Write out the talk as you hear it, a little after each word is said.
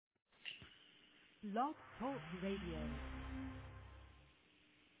Blog Talk Radio.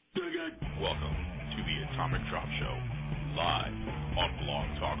 Welcome to the Atomic Drop Show, live on Blog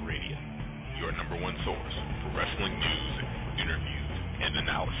Talk Radio, your number one source for wrestling news, interviews, and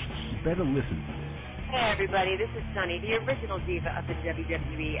analysis. You better listen. Hey everybody, this is Sunny, the original diva of the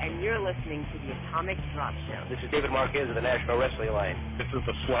WWE, and you're listening to the Atomic Drop Show. This is David Marquez of the National Wrestling Alliance. This is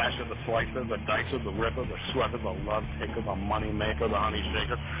the Slasher, the Slicer, the Dicer, the Ripper, the Shredder, the Love Taker, the Money Maker, the Honey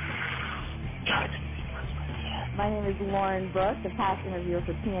Shaker. God, my name is Lauren Brooks, a past interviewer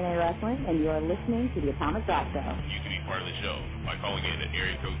for TNA Wrestling, and you are listening to the Atomic Drop Show. You can be part of the show by calling in at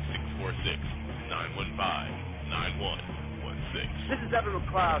area code 646-915-9116. This is Evan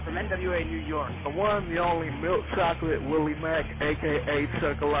McLeod from NWA New York. The one, the only Milk Chocolate Willie Mack, a.k.a.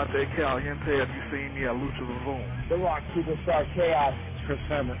 Chocolate Caliente. Have you seen me at Lucha Vavoom? The Rock Superstar Chaos, Chris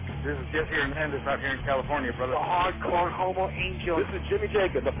Herman. This is Jesse Hernandez out here in California, brother. The Hardcore Homo Angel. This is Jimmy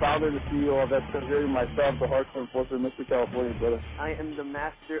Jacob, the founder and the CEO of SWA, myself, the Hardcore Enforcer of Mr. California, brother. I am the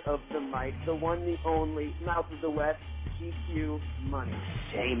master of the mic, the one, the only, mouth of the West, GQ Money.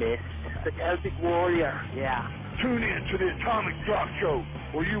 Jameis, the Celtic Warrior. Yeah. Tune in to the Atomic Drop Show,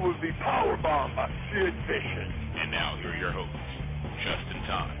 where you will be powerbombed by Sid Vicious. And now, here are your hosts, Justin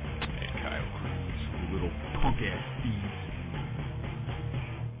Tyme and Kyle Cruz. You little punk-ass thieves.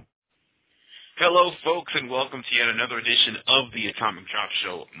 Hello, folks, and welcome to yet another edition of the Atomic Drop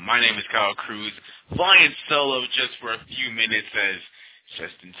Show. My name is Kyle Cruz, flying solo just for a few minutes as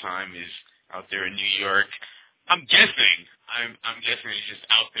Justin Tyme is out there in New York. I'm guessing he's just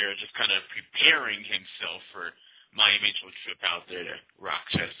out there just kind of preparing himself for my eventual trip out there to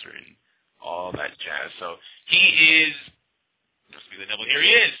Rochester and all that jazz. So he is, must be the devil, here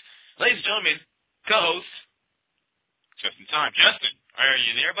he is. Ladies and gentlemen, co-host, Justin Tyme. Justin, are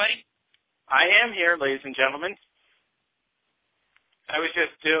you there, buddy? I am here, ladies and gentlemen. I was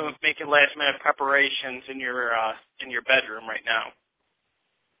just making last-minute preparations in your bedroom right now.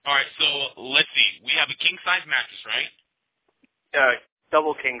 All right, so let's see. We have a king-size mattress, right?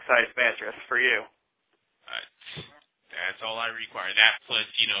 Double king-size mattress for you. That's all I require. That plus,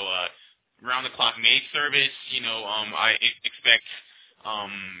 round-the-clock maid service. I expect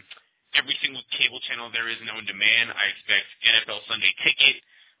every single cable channel there is on demand. I expect NFL Sunday Ticket.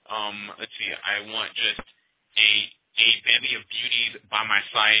 Let's see. I want just a bevy of beauties by my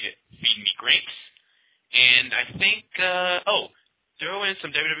side feeding me grapes. And I think, throw in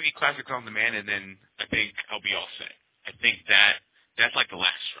some WWE Classics on demand, and then I think I'll be all set. I think that's like the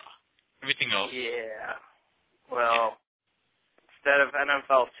last straw. Everything else. Yeah. Well, instead of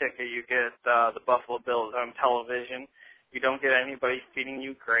NFL Ticket, you get the Buffalo Bills on television. You don't get anybody feeding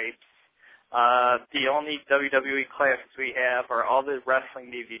you grapes. The only WWE Classics we have are all the wrestling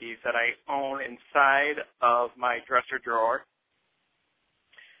DVDs that I own inside of my dresser drawer.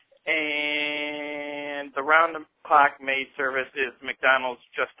 And the round-the-clock maid service is McDonald's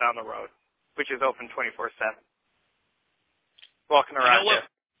just down the road, which is open 24/7. Walking around there.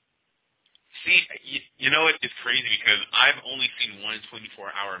 See, you know what? It's crazy because I've only seen one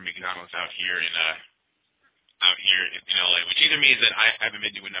 24-hour McDonald's out here in LA, which either means that I haven't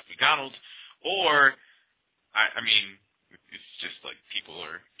been to enough McDonald's, or I mean, it's just like people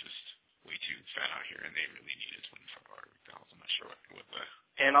are just way too fat out here, and they really need a 24-hour McDonald's. I'm not sure what the.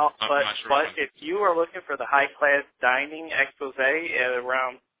 But if you are looking for the high-class dining expose at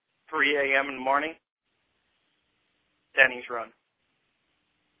around 3 a.m. in the morning, Denny's run.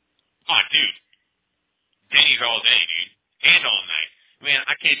 Oh, dude. Denny's all day, dude. And all night. Man,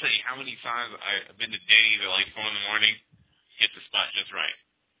 I can't tell you how many times I've been to Denny's at like 4 in the morning, hit the spot just right.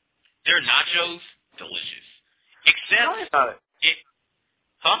 Their nachos, delicious. Except... Tell me about it.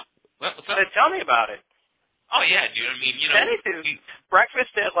 Huh? What's up? Tell me about it. Oh, yeah, dude. I mean, Denny's is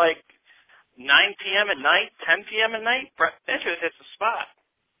breakfast at like 9 p.m. at night, 10 p.m. at night. That just hits the spot.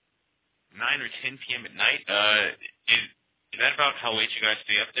 9 or 10 p.m. at night? Is that about how late you guys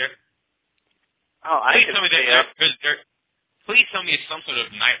stay up there? Oh, I can stay up. Please tell me it's some sort of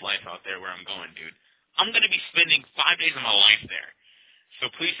nightlife out there where I'm going, dude. I'm going to be spending 5 days of my life there.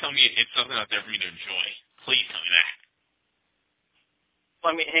 So please tell me it's something out there for me to enjoy. Please tell me that.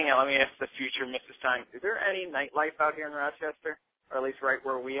 Let me ask the future Mrs. Tyme. Is there any nightlife out here in Rochester? Or at least right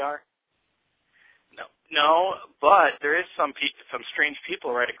where we are? No, but there is some strange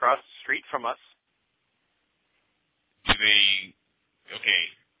people right across the street from us. Do they... Okay.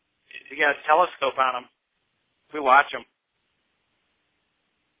 You got a telescope on them. We watch them.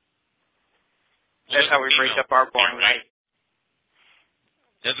 Well, that's how we break up our boring night.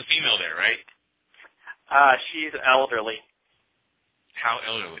 There's a female there, right? She's elderly. How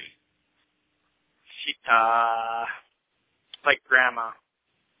elderly? She, like grandma.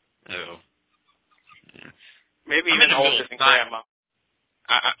 Oh. Maybe even older than Grandma.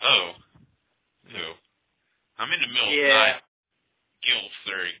 No. I'm in the middle of gilfs,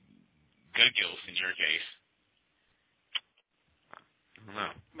 or good gilfs in your case. I don't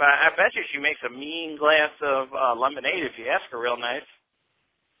know. But I bet you she makes a mean glass of lemonade if you ask her real nice.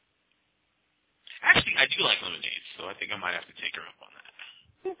 Actually, I do like lemonade, so I think I might have to take her up on that.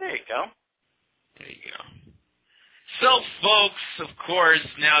 There you go. There you go. So, folks, of course,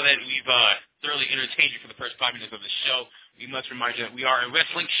 now that we've thoroughly entertained you for the first 5 minutes of the show, we must remind you that we are a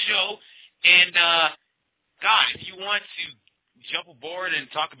wrestling show. And, God, if you want to jump aboard and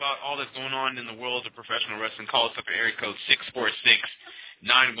talk about all that's going on in the world of professional wrestling, call us up at area code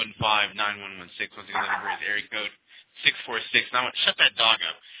 646-915-9116. Once again, the number is area code 646-915. Shut that dog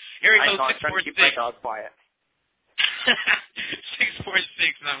up. Area code 646. Keep my dog quiet.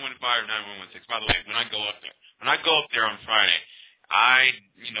 646-915-9116. By the way, when I go up there on Friday, I,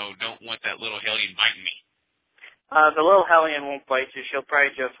 don't want that little hellion biting me. The little hellion won't bite you. She'll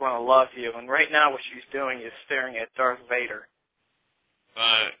probably just want to love you. And right now, what she's doing is staring at Darth Vader.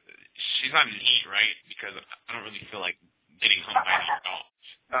 She's not going to eat, right? Because I don't really feel like getting home by any dogs.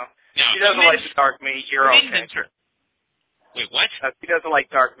 No. Now, she doesn't like the dark meat. You're okay. Wait, what? She doesn't like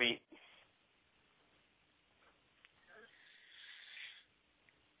dark meat.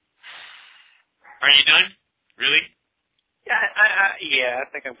 Are you done? Really? Yeah, I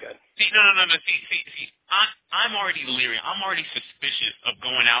think I'm good. See, no. See, I'm already leery. I'm already suspicious of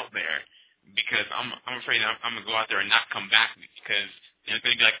going out there because I'm afraid I'm going to go out there and not come back because there's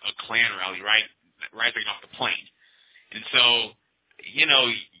going to be like a Klan rally right off the plane. And so, you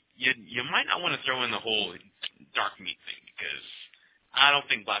might not want to throw in the whole dark meat thing because I don't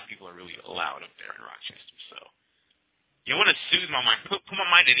think black people are really allowed up there in Rochester. So you want to soothe my mind, put my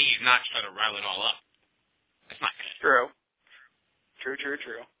mind at ease, not try to rile it all up. That's not good. True.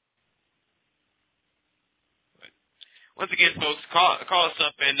 But once again, folks, call us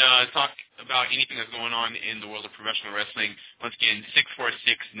up and talk about anything that's going on in the world of professional wrestling. Once again,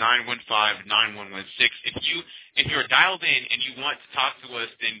 646-915-9116. If you're dialed in and you want to talk to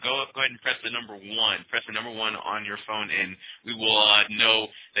us, then go ahead and press the number 1. Press the number 1 on your phone, and we will know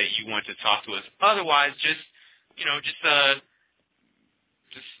that you want to talk to us. Otherwise, just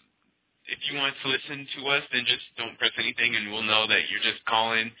if you want to listen to us, then just don't press anything, and we'll know that you're just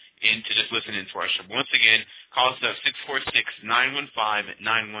calling in to just listen into our show. Once again, call us up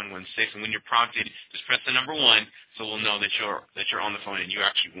 646-915-9116, and when you're prompted, just press the number 1, so we'll know that you're on the phone and you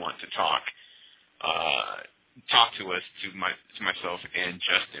actually want to talk to us, to myself and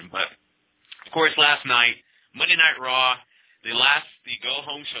Justin. But of course, last night, Monday Night Raw, the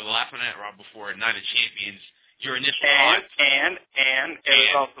go-home show, the last Monday Night Raw before Night of Champions. Your initial thoughts? And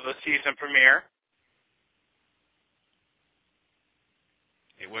it was also the season premiere.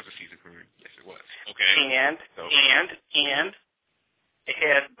 It was a season premiere. Yes, it was. Okay. And it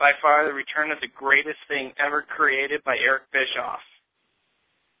had by far the return of the greatest thing ever created by Eric Bischoff.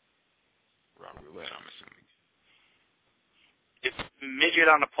 Robert Roulette, I'm assuming. It's midget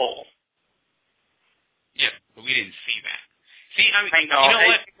on a pole. Yeah, but we didn't see that. See, I know. You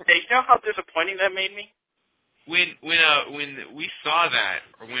know what? You know how disappointing that made me? When we saw that,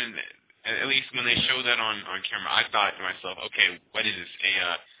 or at least when they showed that on camera, I thought to myself, okay, what is this,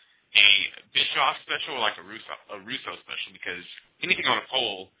 a Bischoff special or like a Russo special? Because anything on a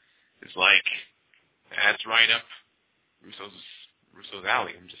pole is like, that's right up Russo's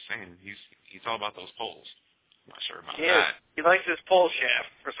alley. I'm just saying, he's all about those poles. I'm not sure about that. He likes his pole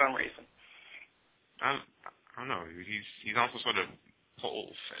shaft for some reason. I don't know. He's also sort of pole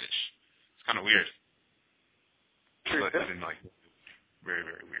fetish. It's kind of weird. But very,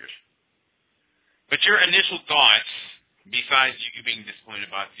 very weird. But your initial thoughts, besides you being disappointed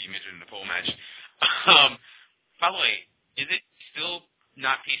about the midget in the pole match, by the way, is it still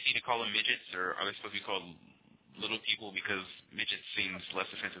not PC to call them midgets, or are they supposed to be called little people because midgets seems less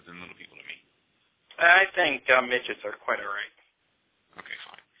offensive than little people to me? I think midgets are quite all right. Okay,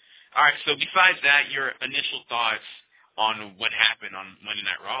 fine. All right, so besides that, your initial thoughts on what happened on Monday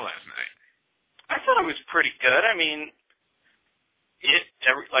Night Raw last night? I thought it was pretty good. I mean,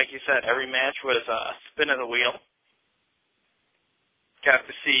 like you said, every match was a spin of the wheel. Got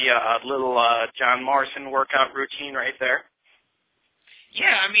to see a little John Morrison workout routine right there.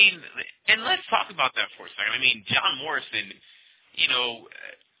 Yeah, I mean, and let's talk about that for a second. I mean, John Morrison,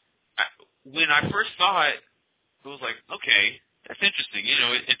 when I first saw it, it was like, okay, that's interesting.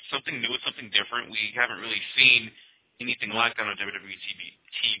 It's something new, it's something different. We haven't really seen anything like that on WWE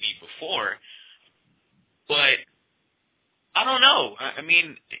TV before. But I don't know. I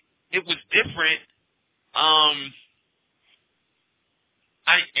mean, it was different. I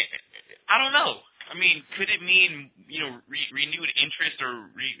don't know. I mean, could it mean, renewed interest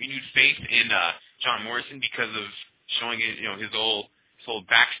or renewed faith in John Morrison because of showing it, his whole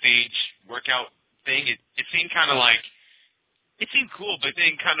backstage workout thing? It seemed kind of like, it seemed cool, but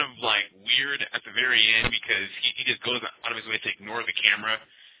then kind of like weird at the very end because he just goes out of his way to ignore the camera,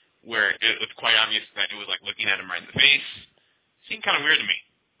 where it was quite obvious that it was like looking at him right in the face. It seemed kind of weird to me.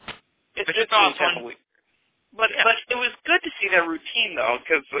 But it was good to see that routine, though,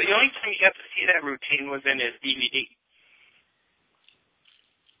 because the only time you got to see that routine was in his DVD.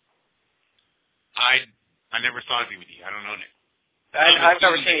 I never saw the DVD. I don't own it. I've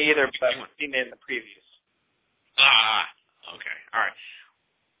never seen it either, but I've seen it in the previews. Okay. All right.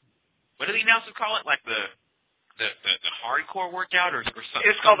 What do the announcers call it? Like the hardcore workout or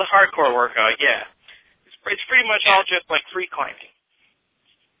something? It's called the hardcore workout, yeah. It's pretty much all just like free climbing.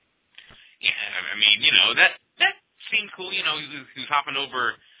 Yeah, I mean, that seemed cool. He was hopping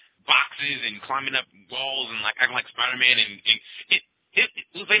over boxes and climbing up walls and like acting like Spider-Man, and it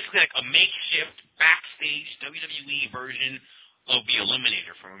was basically like a makeshift backstage WWE version of the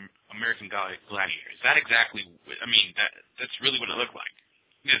Eliminator from American Gladiator. Is that exactly? I mean, that's really what it looked like.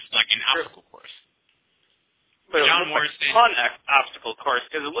 Just like an obstacle course. But John it Morrison, looked like a fun obstacle course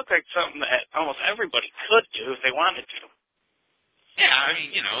because it looked like something that almost everybody could do if they wanted to. Yeah, I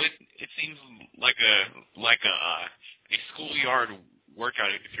mean, it seems like a schoolyard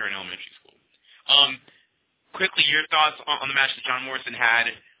workout if you're in elementary school. Quickly, your thoughts on the match that John Morrison had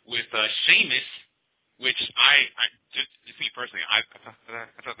with Sheamus, which just me personally, I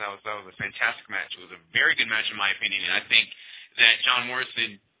thought that was a fantastic match. It was a very good match in my opinion, and I think that John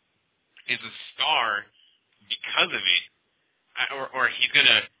Morrison is a star because of it, or he's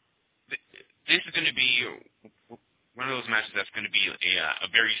gonna. This is gonna be one of those matches that's going to be a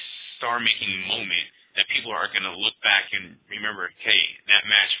very star-making moment that people are going to look back and remember, hey, that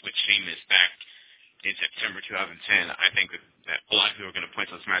match with Sheamus back in September 2010, I think that a lot of people are going to point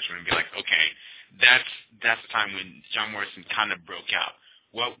to this match and be like, okay, that's the time when John Morrison kind of broke out.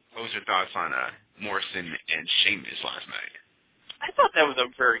 What was your thoughts on Morrison and Sheamus last night? I thought that was a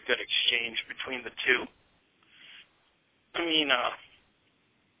very good exchange between the two. I mean,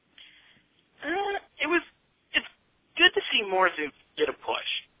 it's good to see Morrison get a push,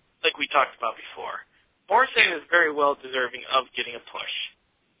 like we talked about before. Morrison is very well deserving of getting a push.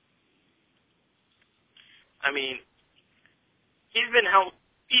 I mean, he's been held.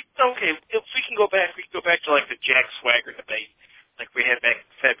 Okay, if we can go back to like the Jack Swagger debate, like we had back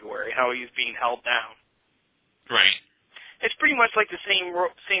in February, how he's being held down. Right. It's pretty much like the same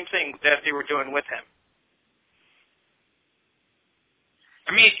thing that they were doing with him.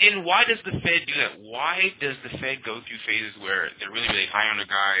 I mean, and why does the Fed do that? Why does the Fed go through phases where they're really, really high on a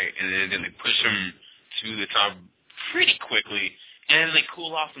guy, and then they push him to the top pretty quickly, and then they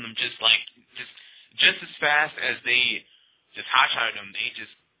cool off on them just as fast as they just hot-shotted him, they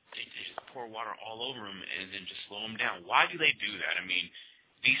just pour water all over him and then just slow him down. Why do they do that? I mean,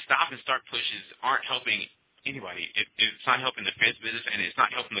 these stop-and-start pushes aren't helping anybody. It's not helping the Fed's business, and it's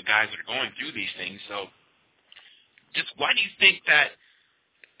not helping the guys that are going through these things. So just why do you think that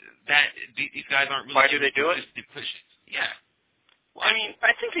these guys aren't really... Why do they do it? Pushes? Yeah. Well, I mean,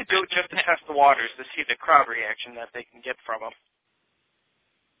 I think they do it just to test the waters, to see the crowd reaction that they can get from them.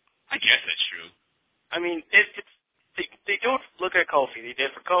 I guess that's true. I mean, they do it. Look at Kofi. They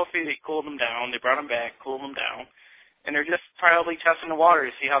did it for Kofi. They cooled him down. They brought him back, cooled him down. And they're just probably testing the water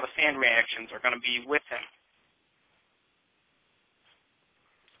to see how the fan reactions are going to be with him.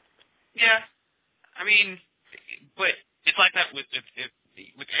 Yeah. I mean, but it's like that with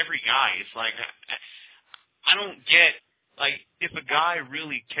every guy. It's like, I don't get, like, if a guy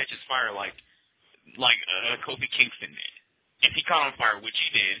really catches fire like Kofi Kingston did, if he caught on fire, which he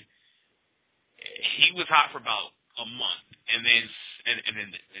did, he was hot for about a month, and then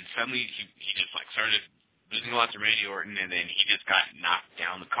suddenly he just like started losing lots of Randy Orton, and then he just got knocked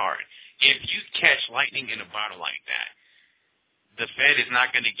down the card. If you catch lightning in a bottle like that, the Fed is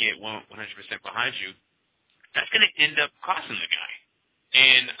not going to get 100% behind you. That's going to end up costing the guy.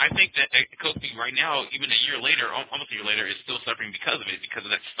 And I think that Kofi right now, even a year later, almost a year later, is still suffering because of it, because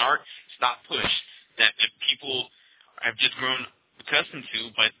of that start-stop push that people have just grown accustomed to,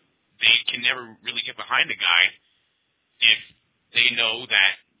 but they can never really get behind a guy if they know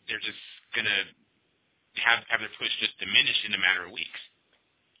that they're just going to have their push just diminish in a matter of weeks.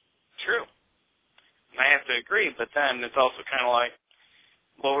 True. I have to agree, but then it's also kind of like,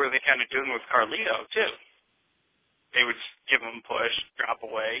 what were they kind of doing with Carlito, too? They would give him a push, drop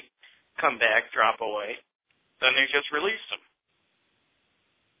away, come back, drop away. Then they just released him.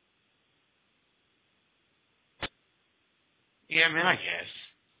 Yeah, I mean, I guess.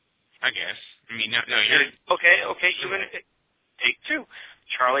 I guess. I mean, no, you're... Okay, even take two.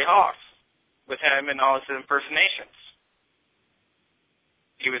 Charlie Haas, with him and all his impersonations.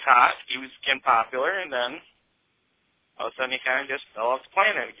 He was hot, he was getting popular, and then all of a sudden he kind of just fell off the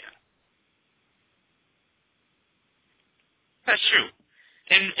planet again. That's true.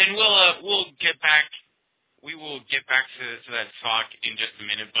 And we'll get back. We will get back to that talk in just a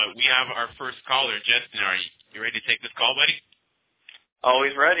minute, but we have our first caller, Justin. Are you ready to take this call, buddy?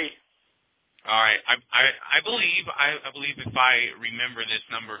 Always ready. All right. I believe if I remember this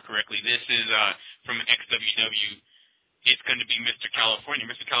number correctly, this is from XWW. It's going to be Mr. California.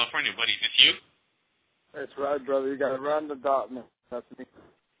 Mr. California, buddy, is this you? That's right, brother. You got to run the dot, man. That's me.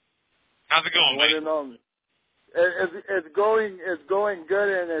 How's it going, buddy? It's going good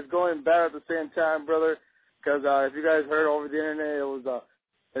and it's going bad at the same time, brother. Because if you guys heard over the internet,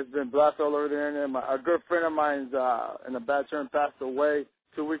 it's been blasted all over the internet. A good friend of mine's in a bad term passed away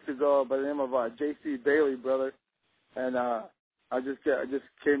 2 weeks ago by the name of J.C. Bailey, brother. And I just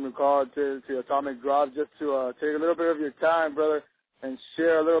came to call to Atomic Drop just to take a little bit of your time, brother, and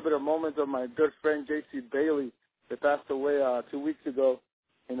share a little bit of moments of my good friend J.C. Bailey that passed away 2 weeks ago.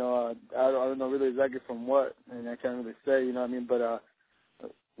 You know, I don't know really exactly from what, and I can't really say, you know what I mean, but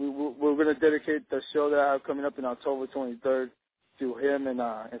we're going to dedicate the show that I have coming up in October 23rd to him and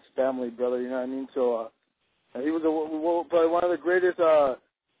his family, brother, you know what I mean? So he was probably one of the greatest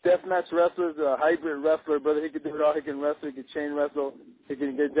deathmatch wrestlers, a hybrid wrestler, brother. He could do it all. He can wrestle. He can chain wrestle. He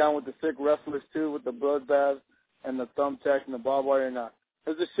can get down with the sick wrestlers, too, with the bloodbath and the thumbtacks and the barbed wire. And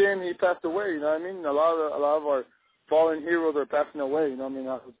it's a shame he passed away, you know what I mean? A lot of our fallen heroes are passing away, you know what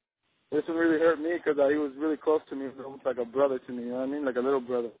I mean? This one really hurt me because he was really close to me. He was almost like a brother to me, you know what I mean? Like a little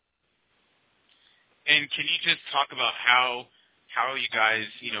brother. And can you just talk about how you guys,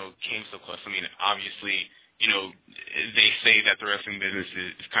 you know, came so close? I mean, obviously, you know, they say that the wrestling business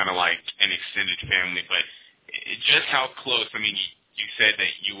is kind of like an extended family, but just how close? I mean, you said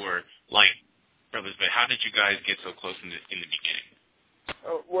that you were like brothers, but how did you guys get so close in the beginning?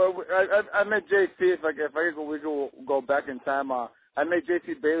 Well, I met JC. If I could, we could go back in time. I met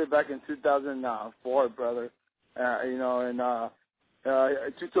JC Bailey back in 2004, brother. You know, and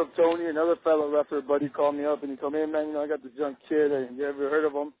Tutup Tony, another fellow wrestler buddy, called me up and he told me, hey man, you know, I got this young kid. Have you ever heard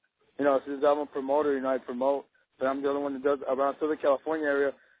of him? You know, since I'm a promoter, you know, I promote, but I'm the only one that does around Southern California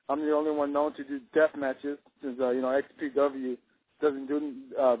area. I'm the only one known to do death matches since you know, XPW doesn't do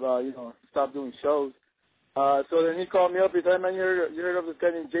you know, stop doing shows. So then he called me up. He said, hey, man, you heard of this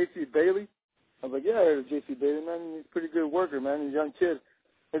guy named J.C. Bailey? I was like, yeah, I heard of J.C. Bailey, man. He's a pretty good worker, man. He's a young kid.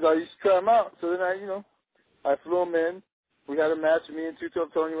 He's like, you should try him out. So then I flew him in. We had a match, me and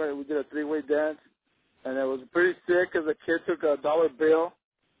Tutup Tony. We did a three-way dance. And it was pretty sick because the kid took a dollar bill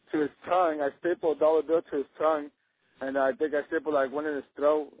to his tongue. I stapled a dollar bill to his tongue. And I think I stapled like one in his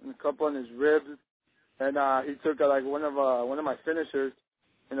throat and a couple in his ribs. And he took like one of my finishers.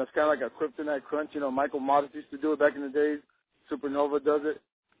 You know, it's kind of like a kryptonite crunch. You know, Michael Modest used to do it back in the days. Supernova does it.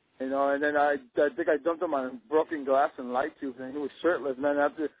 You know, and then I think I dumped him on broken glass and light tubes, and he was shirtless, man.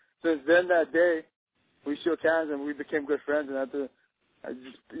 Since then, that day, we shook hands and we became good friends. And I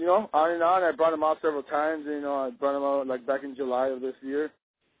just, you know, on and on, I brought him out several times. You know, I brought him out like back in July of this year,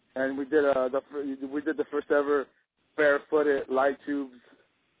 and we did the first ever barefooted light tubes,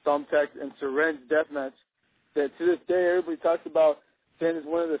 thumbtacks, and syringe death match that to this day everybody talks about. Saying it's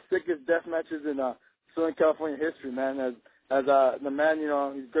one of the sickest death matches in Southern California history, man. As the man, you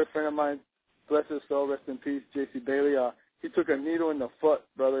know, he's a good friend of mine. Bless his soul, rest in peace, J.C. Bailey. He took a needle in the foot,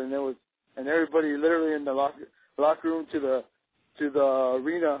 brother, and everybody literally in the locker room to the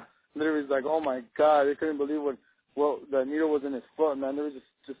arena literally was like, oh my God, they couldn't believe what the needle was in his foot, man. They were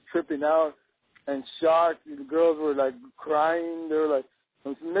just tripping out and shocked. The girls were like crying. They were like, it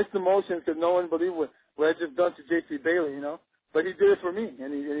was mixed emotions because no one believed what I had just done to J.C. Bailey, you know. But he did it for me,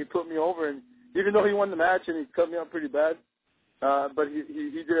 and he put me over. And even though he won the match and he cut me up pretty bad, but he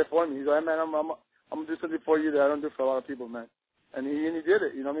did it for me. He's like, hey, man, I'm gonna do something for you that I don't do for a lot of people, man. And he did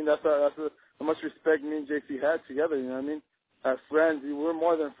it. You know what I mean? That's how much respect me and JC had together. You know what I mean? As friends, we're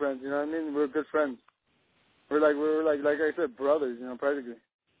more than friends. You know what I mean? We're good friends. We're like I said, brothers. You know, practically.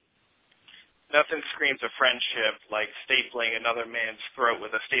 Nothing screams of friendship like stapling another man's throat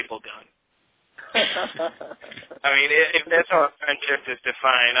with a staple gun. I mean, if that's how a friendship is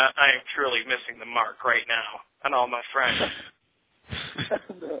defined, I am truly missing the mark right now on all my friends.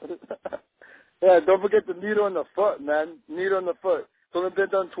 Yeah, don't forget the needle in the foot, man. Needle in the foot. It's only been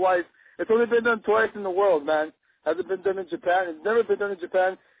done twice. It's only been done twice in the world, man. Hasn't been done in Japan. It's never been done in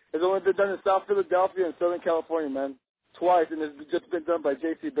Japan. It's only been done in South Philadelphia and Southern California, man. Twice, and it's just been done by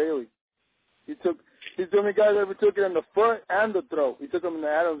J.C. Bailey. He's the only guy that ever took it in the foot and the throat. He took him in the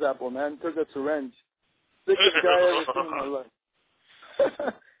Adam's apple, man. Took a syringe. Sickest guy I ever seen in my life.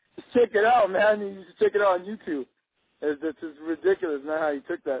 Just check it out, man. You should check it out on YouTube. It's just ridiculous, man, how he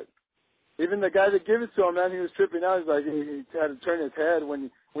took that. Even the guy that gave it to him, man, he was tripping out. He's like, he had to turn his head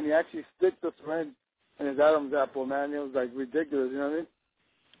when he actually stick the syringe in his Adam's apple, man. It was like ridiculous, you know what I mean?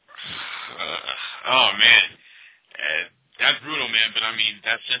 Oh man, that's brutal, man. But I mean,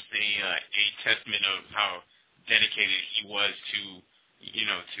 that's just a testament of how dedicated he was to,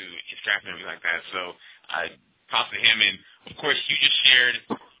 to his craft and everything like that. So props to him. And of course, you just shared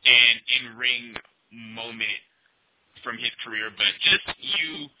an in-ring moment from his career, but just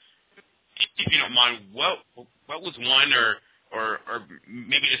you, if you don't mind, what was one or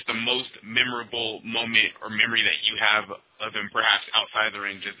maybe just the most memorable moment or memory that you have of him, perhaps outside the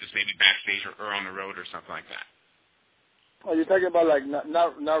ring, just maybe backstage or on the road or something like that? Oh, you're talking about like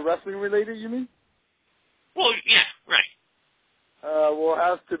not wrestling related, you mean? Well, yeah, right. Well, it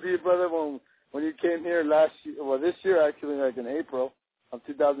has to be, brother, when you came here this year actually, like in April of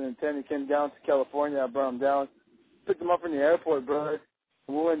 2010, he came down to California. I brought him down, picked him up from the airport, brother.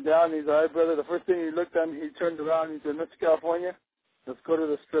 We went down, he's all right, brother. The first thing he looked at me, he turned around and he said, Mr. California, let's go to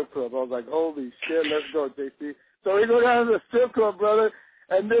the strip club. I was like, holy shit, let's go, JC. So we go down to the strip club, brother,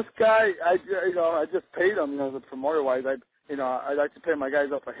 and this guy, I just paid him, promoter-wise. I like to pay my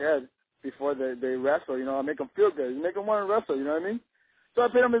guys up ahead before they wrestle, I make them feel good. You make them want to wrestle, you know what I mean? So I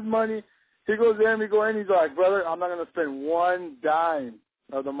paid him his money. He goes in, we go in, he's like, brother, I'm not going to spend one dime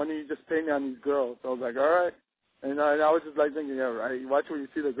of the money you just paid me on these girls. So I was like, all right. And I was just like thinking, yeah, right, watch where you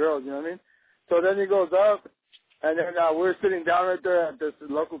see the girls, you know what I mean? So then he goes up, and then we're sitting down right there at this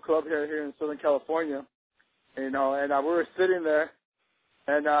local club here in Southern California, and we were sitting there,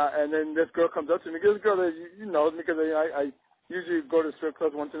 and then this girl comes up to me. This girl that you know me because I usually go to strip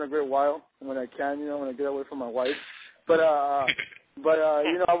clubs once in a great while when I can, when I get away from my wife. But we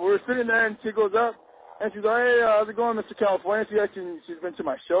were sitting there, and she goes up, and she's like, hey, how's it going, Mr. California? She's been to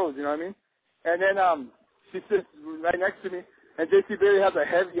my shows, you know what I mean? And then she sits right next to me, and JC Bailey has a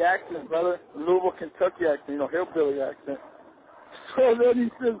heavy accent, brother, Louisville, Kentucky accent, hillbilly accent. So then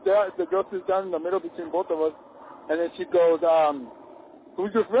he sits down, the girl sits down in the middle between both of us, and then she goes,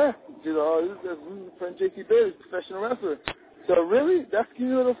 who's your friend? She's like, oh, this is my friend JC Bailey, professional wrestler. So really? That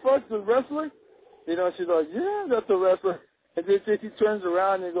skinny little fuck's a wrestler? She's like, yeah, that's a wrestler. And then JC turns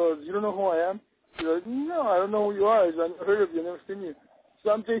around and goes, you don't know who I am? She's like, no, I don't know who you are. I've never heard of you, I've never seen you.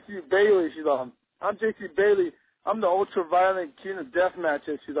 So I'm JC Bailey. She's like, I'm JC Bailey. I'm the ultra-violent king of death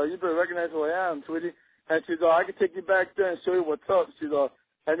matches. She's like, you better recognize who I am, sweetie. And she's like, I can take you back there and show you what's up. She's like,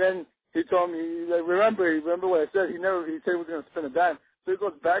 and then he told me, remember what I said. He said he was going to spend a dime. So he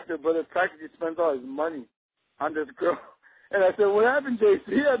goes back there, but practically spends all his money on this girl. And I said, what happened,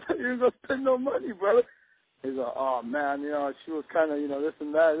 JC? I thought you were going to spend no money, brother. He's like, oh, man, she was kind of, this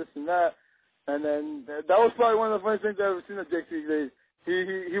and that. And then that was probably one of the funniest things I've ever seen of JC.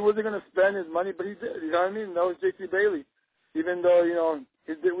 He wasn't going to spend his money, but he did, you know what I mean? That was JC Bailey. Even though,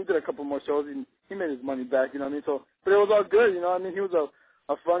 we did a couple more shows, he made his money back, you know what I mean? So, but it was all good, you know what I mean? He was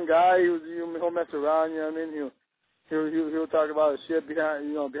a fun guy. He'll mess around, you know what I mean? He'll talk about his shit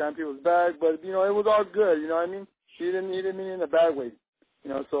behind people's back, but, it was all good, you know what I mean? He didn't mean it in a bad way,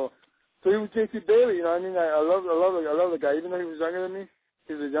 so he was JC Bailey, you know what I mean? I love the guy, even though he was younger than me.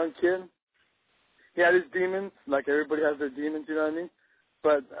 He was a young kid. He had his demons, like everybody has their demons, you know what I mean?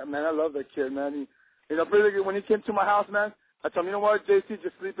 But, man, I love that kid, man. When he came to my house, man, I told him, you know what, JC,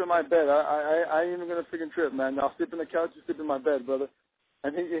 just sleep in my bed. I ain't even going to freaking trip, man. I'll sleep in the couch, you sleep in my bed, brother.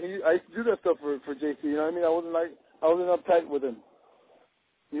 And I used to do that stuff for JC, you know what I mean? I wasn't uptight with him.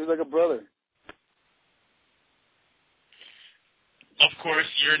 He was like a brother. Of course,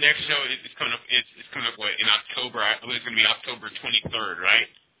 your next show is coming up. It's coming up in October. I believe it's going to be October 23rd, right?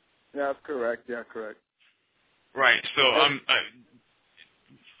 Yeah, that's correct. Yeah, correct. Right. So,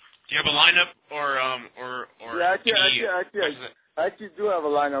 do you have a lineup or? Yeah, I actually do have a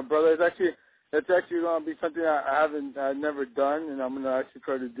lineup, brother. It's actually going to be something I've never done, and I'm going to actually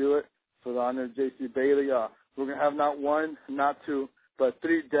try to do it for the honor of JC Bailey. We're going to have not one, not two, but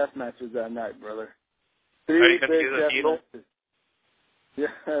 3 death matches that night, brother. 3 big death matches. Yeah,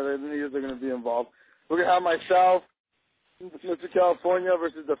 the Needles are going to be involved. We're going to have myself, Mr. California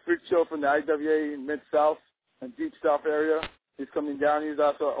versus the Freak Show from the IWA Mid-South and Deep South area. He's coming down. He's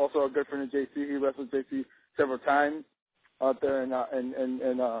also a good friend of JC. He wrestled JC several times out there in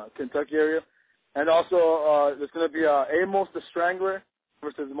Kentucky area. And also there's going to be Amos the Strangler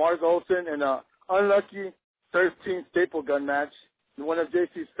versus Mars Olsen in an unlucky 13 staple gun match. One of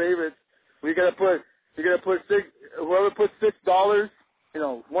JC's favorites. Whoever puts $6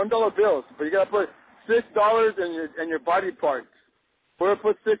 $1 bills, but you gotta put $6 in your body parts. Whoever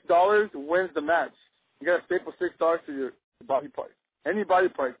puts $6 wins the match. You gotta staple $6 to your body part. Any body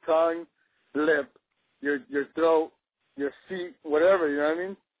part, tongue, lip, your throat, your feet, whatever, you know what I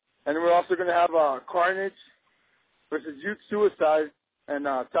mean? And then we're also gonna have Carnage versus Youth Suicide and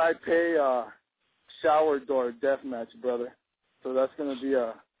Taipei shower door death match, brother. So that's gonna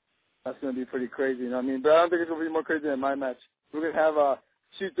be pretty crazy, you know what I mean? But I don't think it's gonna be more crazy than my match. We're gonna have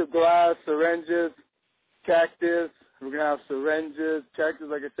sheets of glass, syringes, cactus. We're gonna have syringes, cactus,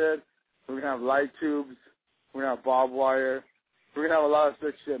 like I said. We're gonna have light tubes. We're gonna have barbed wire. We're gonna have a lot of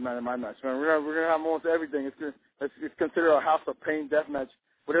sick shit, man, in my match, man. We're gonna have almost everything. It's considered a house of pain death match.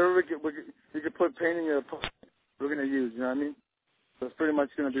 Whatever you could put pain in your opponent, we're gonna use. You know what I mean? So it's pretty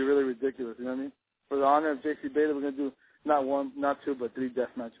much gonna be really ridiculous. You know what I mean? For the honor of JC Bailey, we're gonna do not one, not two, but 3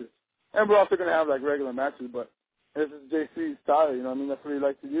 death matches. And we're also gonna have like regular matches, but this is JC's style. You know what I mean? That's what he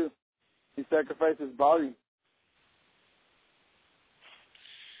likes to do. He sacrificed his body.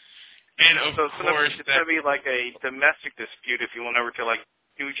 And of so course, it's going to be like a domestic dispute if you went over to like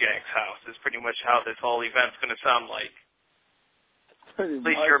New Jack's house. Is pretty much how this whole event's going to sound like. At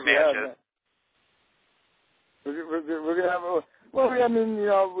least your match. We're going to have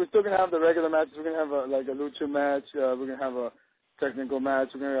we're still going to have the regular matches. We're going to have a lucha match. We're going to have a technical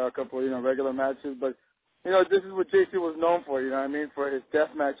match. We're going to have a couple, regular matches. But, this is what JC was known for, you know what I mean, for his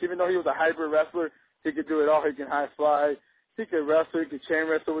death match. Even though he was a hybrid wrestler, he could do it all. He can high fly. He could wrestle. He could chain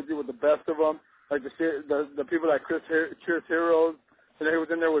wrestle with you with the best of them, like the people like Chris Heroes. And he was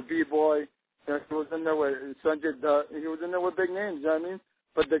in there with B-Boy. He was in there with Sanjay Dutt. He was in there with big names. You know what I mean?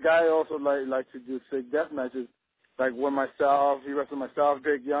 But the guy also likes to do sick death matches, like with myself. He wrestled myself,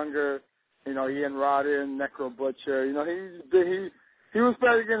 Big Younger. Ian Rodden, Necro Butcher. He was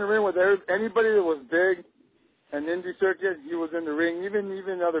practically in the ring with anybody that was big. And indie circuit, he was in the ring.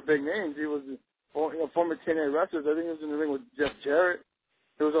 Even other big names. He was. Former TNA wrestlers. I think he was in the ring with Jeff Jarrett.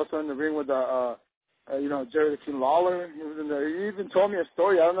 He was also in the ring with, Jerry the King Lawler. He was in there. He even told me a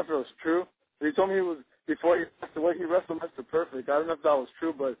story. I don't know if it was true. But he told me before he passed away, he wrestled Mr. Perfect. I don't know if that was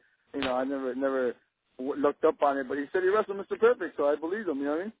true, but, I never looked up on it. But he said he wrestled Mr. Perfect, so I believed him, you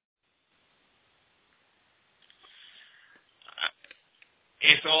know what I mean?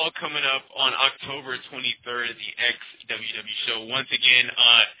 It's all coming up on October 23rd at the XWW show. Once again,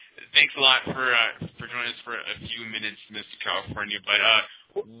 thanks a lot for joining us for a few minutes, Mr. California. But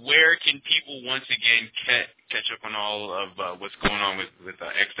where can people once again catch up on all of what's going on with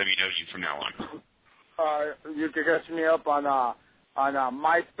XWW from now on? You can catch me up on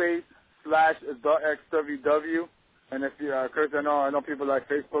MySpace /TheXWW. And if you, Chris, I know people like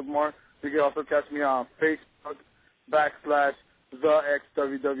Facebook more. You can also catch me on Facebook /The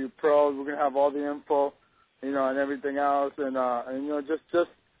XWW Pros. We're gonna have all the info, and everything else, and just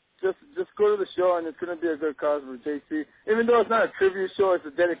go to the show, and it's gonna be a good cause for JC. Even though it's not a tribute show, it's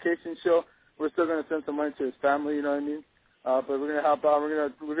a dedication show. We're still gonna send some money to his family, you know what I mean? But we're gonna help out.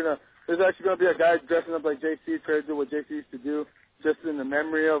 There's actually gonna be a guy dressing up like JC, trying to do what JC used to do, just in the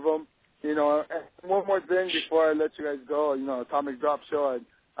memory of him. And one more thing before I let you guys go, Atomic Drop Show.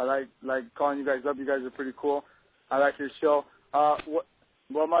 I like calling you guys up. You guys are pretty cool. I like your show. What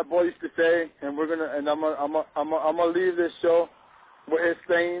my boy used to say, and I'm gonna leave this show with his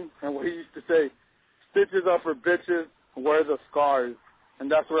saying and what he used to say: "Stitches are for bitches, wear the scars." And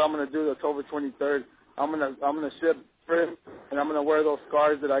that's what I'm gonna do. October 23rd. I'm gonna ship for him, and I'm gonna wear those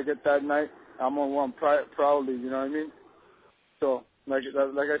scars that I get that night. I'm gonna wear them proudly. You know what I mean? So like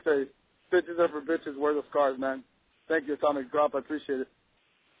I say, stitches are for bitches, wear the scars, man. Thank you, Atomic Drop. I appreciate it.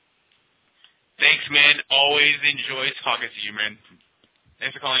 Thanks, man. Always enjoy talking to you, man.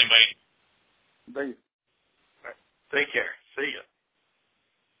 Thanks for calling in, buddy. Thank you. All right. Take care. See ya.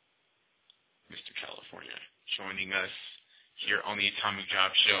 Mr. California joining us here on the Atomic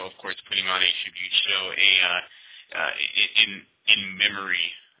Drop Show, of course, putting on a tribute show, in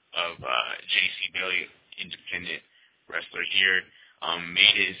memory of J.C. Bailey, independent wrestler here.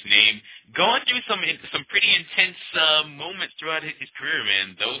 Made his name, going through some pretty intense moments throughout his career,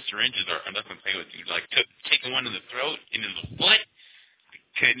 man. Those syringes are nothing to play with, dude. Like, taking one in the throat and in the foot, I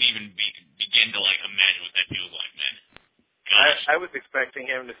couldn't even begin to, imagine what that feels like, man. I was expecting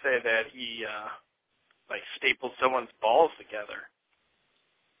him to say that he, stapled someone's balls together.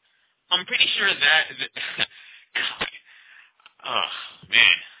 I'm pretty sure that God. Oh,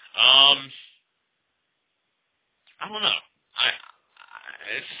 man. I don't know.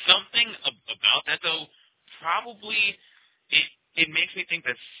 It's something about that, though. Probably, it makes me think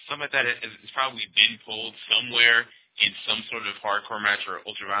that some of that has probably been pulled somewhere in some sort of hardcore match or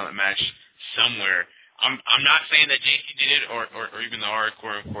ultraviolet match somewhere. I'm not saying that JC did it or even the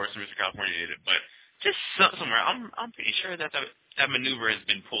hardcore, of course, Mr. California did it, but just somewhere. I'm pretty sure that that maneuver has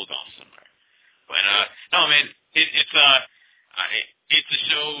been pulled off somewhere. But no, man, it's a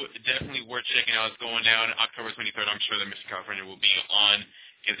show definitely worth checking out. It's going down October 23rd. I'm sure that Mr. California will be on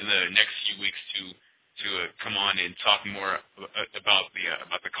in the next few weeks to come on and talk more about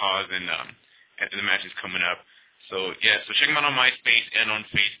the cause and the matches coming up. So yeah, so check him out on MySpace and on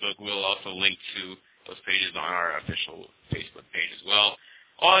Facebook. We'll also link to those pages on our official Facebook page as well.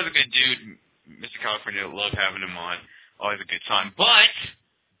 Always a good dude, Mr. California. Love having him on. Always a good time. But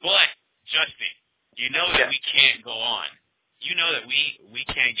Justin, you know that we can't go on. You know that we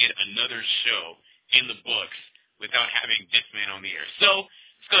can't get another show in the books without having this man on the air. So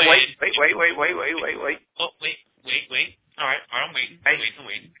let's go ahead. Wait. Oh, wait. All right, I'm waiting. I'm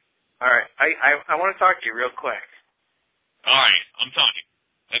waiting. All right, I want to talk to you real quick. All right, I'm talking.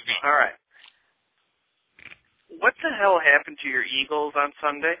 Let's go. All right. What the hell happened to your Eagles on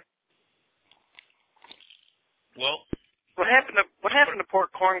Sunday? Well, what happened to poor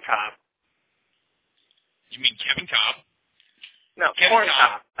Corn Cob? You mean Kevin Cobb? No, Kevin Corn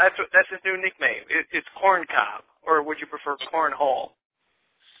Cobb. Cob. That's his new nickname. It's Corn Cob, or would you prefer Cornhole?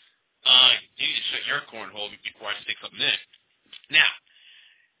 You need to shut your cornhole before I stick something in. Now,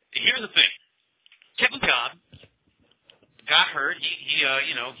 here's the thing. Kevin Cobb got hurt. He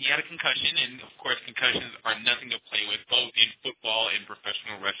had a concussion, and of course, concussions are nothing to play with, both in football and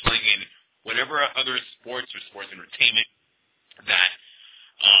professional wrestling and whatever other sports or sports entertainment that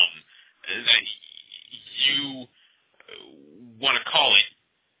you want to call it.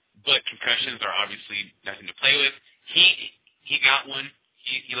 But concussions are obviously nothing to play with. He got one.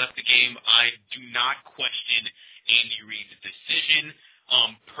 He left the game. I do not question Andy Reid's decision.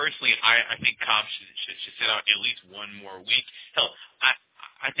 Personally, I think Cobb should sit out at least one more week. Hell,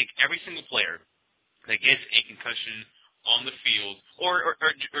 I think every single player that gets a concussion on the field or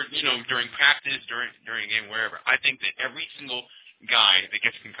during practice, during a game, wherever, I think that every single guy that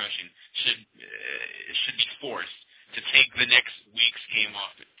gets a concussion should be forced to take the next week's game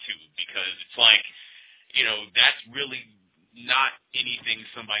off too, because it's like, that's really not anything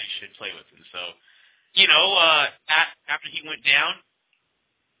somebody should play with. And so, after he went down,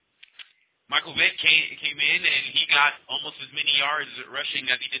 Michael Vick came in and he got almost as many yards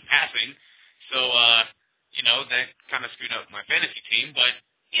rushing as he did passing. So, that kind of screwed up my fantasy team. But,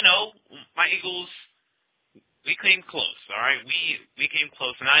 my Eagles, we came close, all right? We came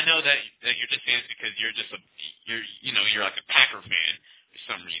close. And I know that you're just saying this because you're like a Packer fan for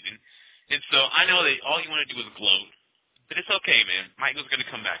some reason. And so I know that all you want to do is gloat. But it's okay, man. My Eagles are going to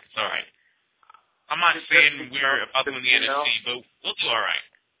come back. It's all right. I'm not saying we're about to win the NFC, but we'll do all right.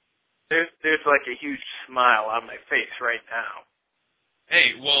 There's like a huge smile on my face right now.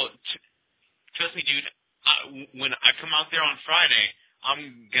 Hey, well, trust me, dude. When I come out there on Friday,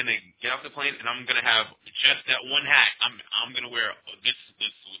 I'm gonna get off the plane and I'm gonna have just that one hat. I'm gonna wear this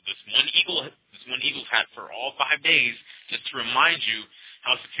one Eagles hat for all 5 days, just to remind you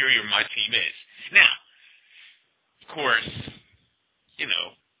how superior my team is. Now, of course, if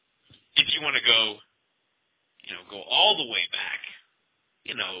you want to go all the way back,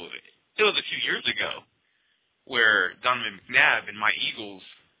 it was a few years ago where Donovan McNabb and my Eagles,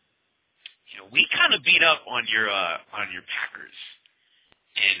 we kind of beat up on your Packers,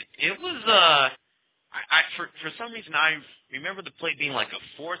 and it was for some reason I remember the play being like a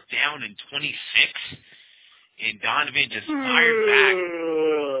 4th down and 26, and Donovan just fired back.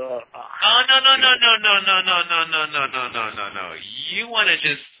 Oh no! You want to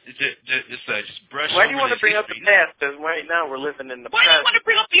just brush? Why do you want to bring up the past? Because right now we're living in the Why past. do you want to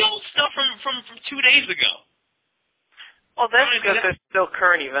bring up the old stuff from 2 days ago? Well, that's because it's still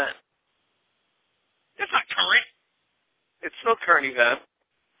current event. That's not current. It's still current event.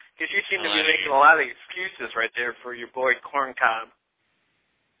 Because you seem to be making a lot of excuses right there for your boy Corn Cob.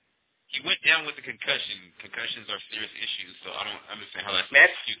 He went down with a concussion. Concussions are serious issues, so I don't understand how that's Matt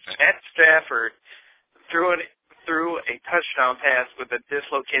Stafford threw a touchdown pass with a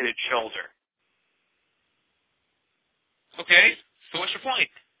dislocated shoulder. Okay, so what's your point?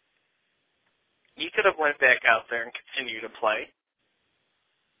 He could have went back out there and continued to play.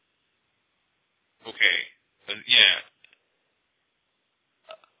 Okay, yeah.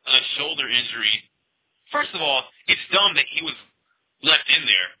 A shoulder injury. First of all, it's dumb that he was left in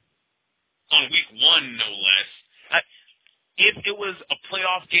there on week 1, no less. If it was a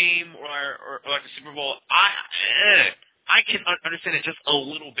playoff game or like a Super Bowl, I can understand it just a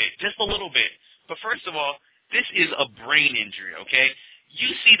little bit. But first of all, this is a brain injury, okay?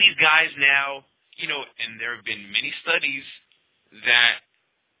 You see these guys now, and there have been many studies that,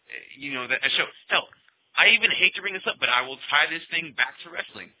 that show. Hell, I even hate to bring this up, but I will tie this thing back to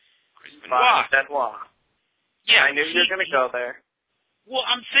wrestling. Chris Benoit. Yeah, I knew you were going to go there. Well,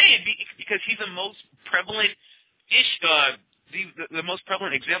 I'm saying because he's the most prevalent the most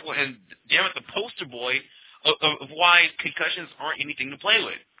prevalent example, and damn it, the poster boy of why concussions aren't anything to play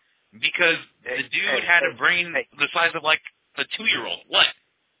with. Because the dude had a brain the size of like a 2-year-old. What?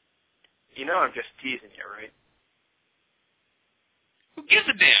 You know I'm just teasing you, right? Who gives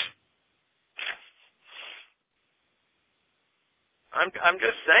a damn? I'm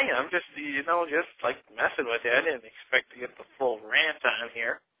just saying. I'm just just like messing with you. I didn't expect to get the full rant on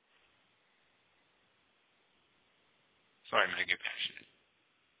here. Sorry, man, I get passionate.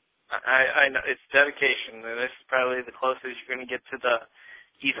 I know it's dedication, and this is probably the closest you're going to get to the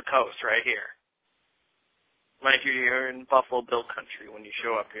East Coast right here. Mind you, you're in Buffalo Bill country when you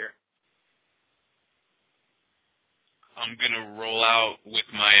show up here. I'm gonna roll out with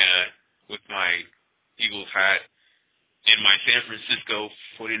my Eagles hat in my San Francisco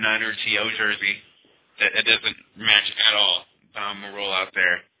 49er TO jersey. That doesn't match at all. I'm gonna roll out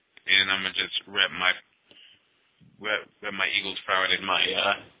there, and I'm gonna just rep my Eagles proud and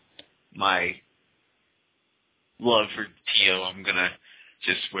my love for TO. I'm gonna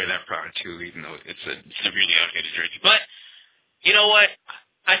just wear that proud too, even though it's a severely outdated jersey. But you know what?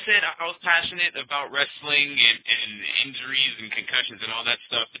 I said I was passionate about wrestling and injuries and concussions and all that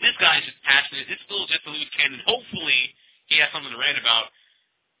stuff, but this guy's just passionate. It's still just a loose cannon. Hopefully, he has something to rant about.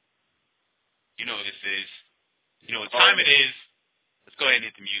 You know what this is. You know what time it is. Let's go ahead and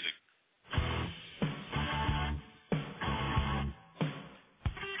hit the music.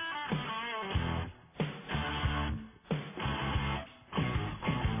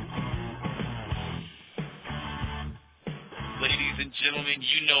 Ladies and gentlemen,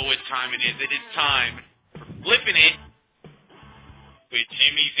 you know what time it is. It is time for Flipping It with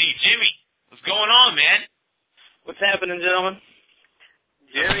Jimmy Z. Jimmy, what's going on, man? What's happening, gentlemen?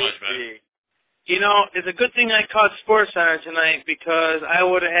 Jimmy Z. You know, it's a good thing I caught SportsCenter tonight because I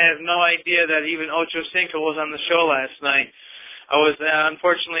would have had no idea that even Ocho Cinco was on the show last night. I was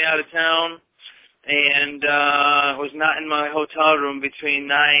unfortunately out of town and was not in my hotel room between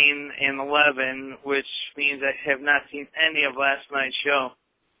 9 and 11, which means I have not seen any of last night's show.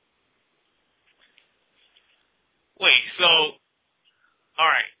 Wait, so, all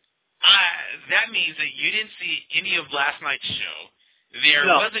right. That means that you didn't see any of last night's show. There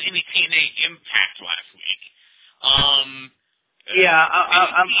wasn't any TNA Impact last week.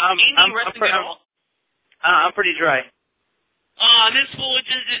 I'm pretty dry. This fool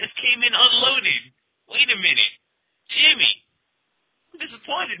just came in unloaded. Wait a minute. Jimmy, I'm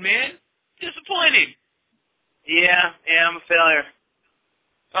disappointed, man. Disappointed. Yeah, I'm a failure.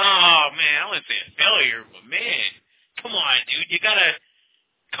 Oh, man, I wouldn't say a failure, but, man, come on, dude. You got to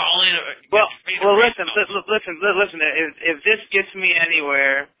call in. Listen. If this gets me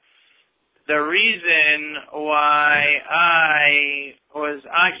anywhere, the reason why I was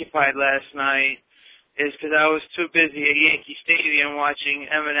occupied last night is because I was too busy at Yankee Stadium watching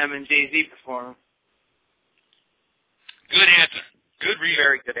Eminem and Jay-Z perform. Good answer.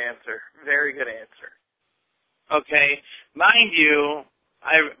 Very good answer. Very good answer. Okay. Mind you,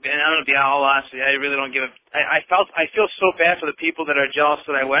 I'm going to be all honest with you, I really don't give a... I feel so bad for the people that are jealous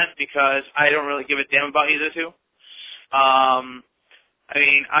that I went because I don't really give a damn about either two. I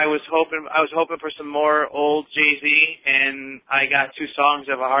mean, I was hoping for some more old Jay-Z, and I got two songs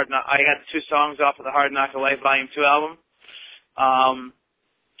off of the Hard Knock of Life Volume 2 album.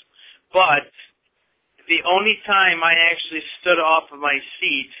 But the only time I actually stood off of my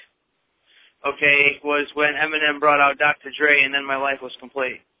seat, okay, was when Eminem brought out Dr. Dre, and then my life was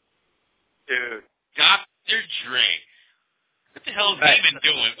complete. Dude, Dr. Dre. What the hell is he been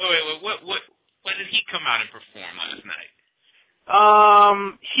doing? Wait, what did he come out and perform last night?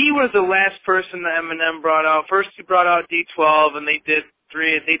 He was the last person that Eminem brought out. First he brought out D12 and they did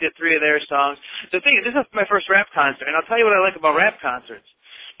three of their songs. The thing is, this is my first rap concert, and I'll tell you what I like about rap concerts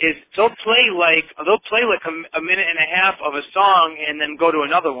is they'll play like a minute and a half of a song and then go to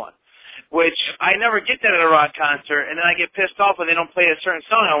another one, which I never get that at a rock concert, and then I get pissed off when they don't play a certain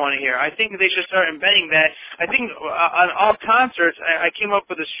song I want to hear. I think they should start embedding that. I think on all concerts I came up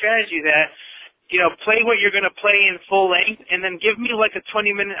with a strategy that, you know, play what you're going to play in full length, and then give me like a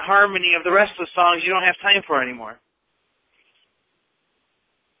 20-minute harmony of the rest of the songs you don't have time for anymore.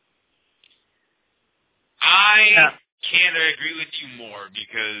 I can't agree with you more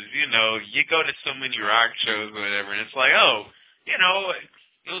because, you know, you go to so many rock shows or whatever, and it's like, oh, you know,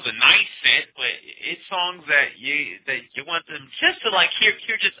 it was a nice set, but it's songs that you want them just to, like, hear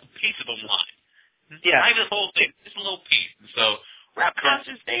just a piece of them live. Yeah. Not even the whole thing, just a little piece. And so rap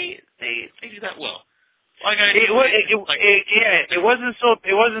concerts, they do that well. It wasn't so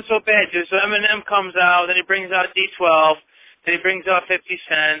bad, dude. So Eminem comes out, then he brings out D12, then he brings out 50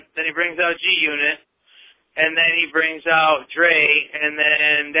 Cent, then he brings out G-Unit, and then he brings out Dre, and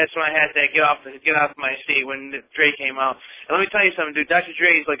then that's when I had to get off my seat when Dre came out. And let me tell you something, dude. Dr.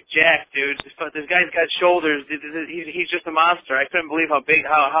 Dre is like Jack, dude. This guy's got shoulders. He's just a monster. I couldn't believe how big,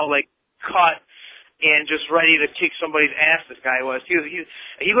 how like cut and just ready to kick somebody's ass this guy was. He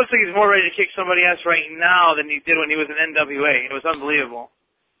looks like he's more ready to kick somebody's ass right now than he did when he was in NWA. It was unbelievable.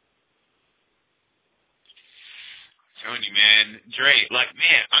 I'm telling you, man, Dre, like,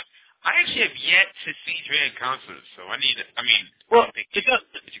 man, I actually have yet to see Dre in concert, so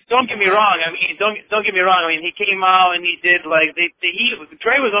don't get me wrong. Don't get me wrong. I mean, he came out and he did like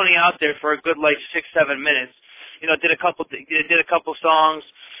Dre was only out there for a good like 6-7 minutes. You know, did a couple songs.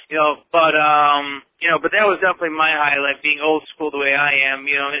 You know, but that was definitely my highlight, being old school the way I am.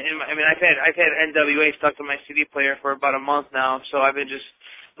 You know, I've had NWA stuck to my CD player for about a month now, so I've been just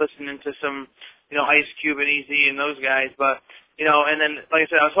listening to some, you know, Ice Cube and Eazy and those guys, but. You know, and then, like I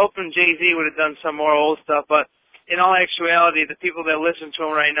said, I was hoping Jay-Z would have done some more old stuff, but in all actuality, the people that listen to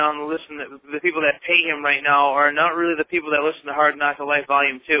him right now and the people that pay him right now are not really the people that listen to Hard Knock Life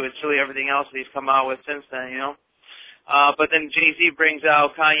Volume 2. It's really everything else that he's come out with since then, you know. But then Jay-Z brings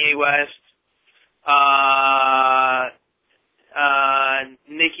out Kanye West,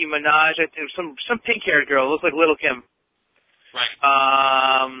 Nicki Minaj, I think some pink-haired girl, looks like Little Kim.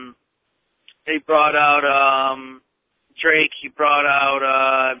 Right. They brought out Drake, he brought out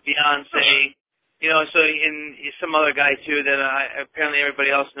Beyonce, you know, so and some other guy too that apparently everybody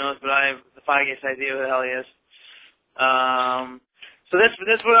else knows, but I have the foggiest idea who the hell he is. So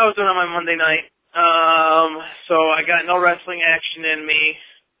that's what I was doing on my Monday night. So I got no wrestling action in me,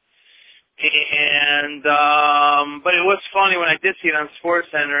 and but it was funny when I did see it on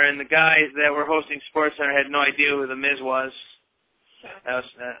SportsCenter, and the guys that were hosting SportsCenter had no idea who The Miz was.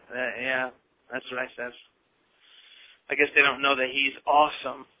 Yeah, that's what I said. I guess they don't know that he's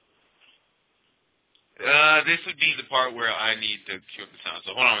awesome. This would be the part where I need to cue up the sound.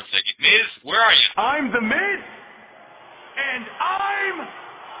 So hold on a second. Miz, where are you? I'm the Miz, and I'm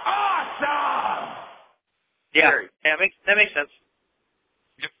awesome! Yeah, that makes sense.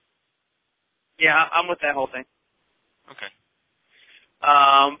 Yep. Yeah, I'm with that whole thing. Okay.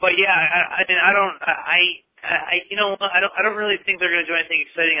 But yeah, I don't really think they're going to do anything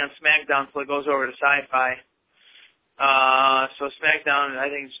exciting on SmackDown until it goes over to Sci-Fi. So SmackDown, I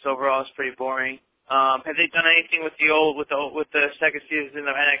think just overall is pretty boring. Have they done anything with the second season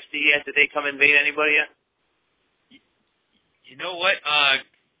of NXT yet? Did they come invade anybody yet? You know what?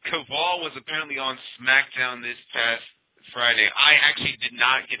 Caval was apparently on SmackDown this past Friday. I actually did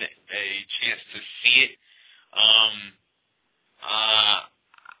not get a chance to see it.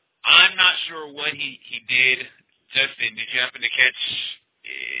 I'm not sure what he did. Justin, did you happen to catch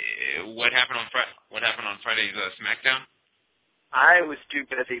what happened on Friday's SmackDown? I was too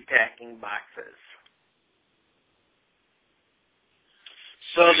busy packing boxes.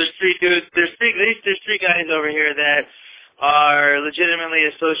 So there's three guys over here that are legitimately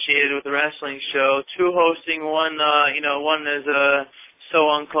associated with the wrestling show. Two hosting, one is a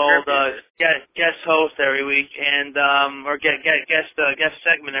so-uncalled guest host every week, and or guest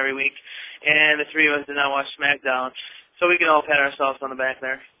segment every week, and the three of us did not watch SmackDown. So we can all pat ourselves on the back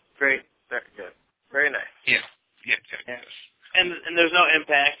there. Great. Very good. Very nice. Yeah. And there's no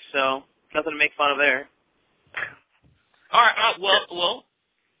Impact, so nothing to make fun of there. All right. Well.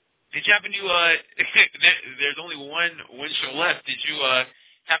 Did you happen to? There's only one show left. Did you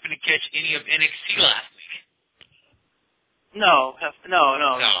happen to catch any of NXT last week? No, not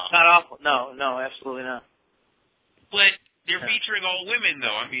awful. No, absolutely not. But they're featuring all women,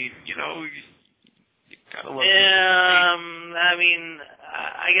 though. I mean, you know. I mean,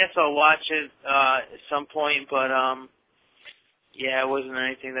 I guess I'll watch it at some point, but yeah, it wasn't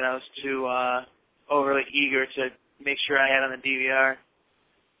anything that I was too overly eager to make sure I had on the DVR.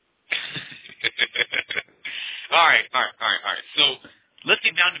 All right. So let's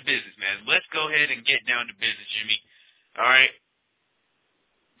get down to business, man. Let's go ahead and get down to business, Jimmy. All right.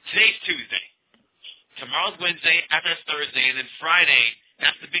 Today's Tuesday. Tomorrow's Wednesday. After that's Thursday, and then Friday.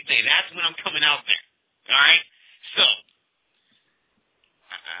 That's the big day. That's when I'm coming out there. All right. So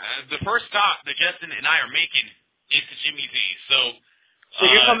the first stop that Justin and I are making is to Jimmy V. So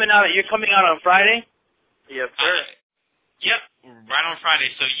you're coming out. You're coming out on Friday. Yes, sir. Yep, right on Friday.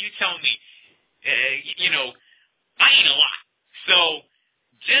 So you tell me, I eat a lot. So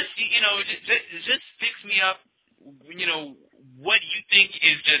just fix me up, what you think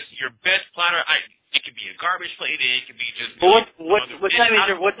is just your best platter. It could be a garbage plate. It could be just. But what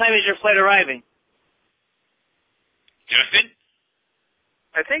time is your flight arriving? Justin?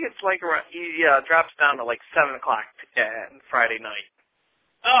 I think it's like around, he drops down to like 7 o'clock Friday night.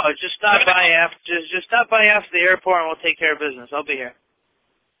 Oh, just stop by after the airport and we'll take care of business. I'll be here.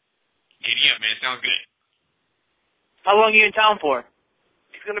 Giddy up, man. Sounds good. How long are you in town for?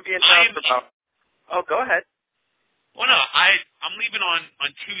 He's going to be in town for about... Oh, go ahead. Well, no, I'm leaving on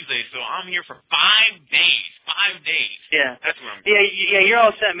Tuesday, so I'm here for 5 days. 5 days. Yeah. That's where I'm going. Yeah, you're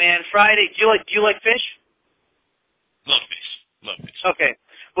all set, man. Friday, do you like fish? Love fish. Love fish. Okay.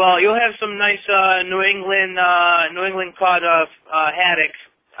 Well, you'll have some nice New England cod haddock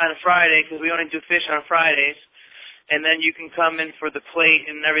on a Friday because we only do fish on Fridays, and then you can come in for the plate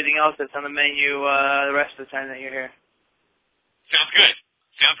and everything else that's on the menu the rest of the time that you're here. Sounds good.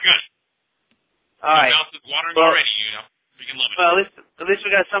 Sounds good. All right. My mouth is watering already, you know. We can love it. Well, at least we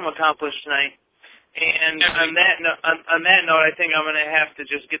got some accomplished tonight. And on that note, I think I'm going to have to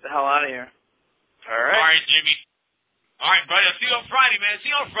just get the hell out of here. All right. All right, Jimmy. All right, buddy. I'll see you on Friday, man. See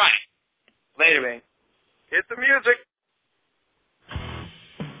you on Friday. Later, man. Hit the music.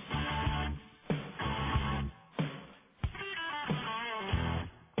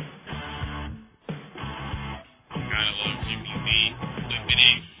 Kind of love Jimmy Z.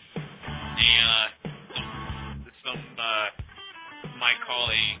 Living some might call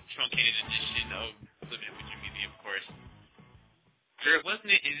a truncated edition of Living with Jimmy Z, of course. It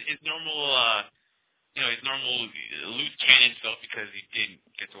wasn't his normal, his normal loose cannon stuff because he didn't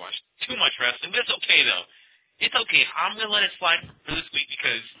get to watch too much wrestling. But it's okay, though. It's okay. I'm going to let it slide for this week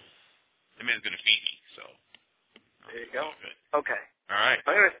because the man's going to feed me. So there you go. Good. Okay. All right.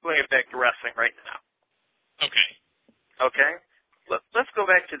 I'm going to swing it back to wrestling right now. Okay. Okay. Let's go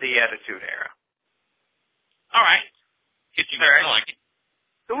back to the Attitude Era. All right. Hit you there. I like it.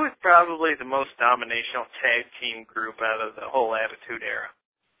 Who was probably the most dominational tag team group out of the whole Attitude Era?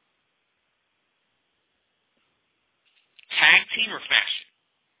 Tag team or faction?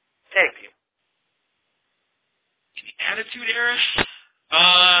 Tag team. In the Attitude Era?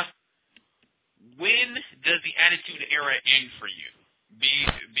 When does the Attitude Era end for you?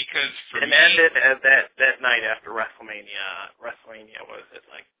 Because for me... It ended at that night after WrestleMania. WrestleMania was at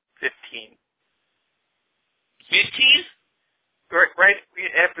like 15. 15? Right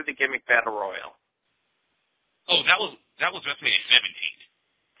after the gimmick battle royal. Oh, that was WrestleMania 17.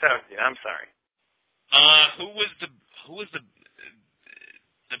 17. I'm sorry. Who was the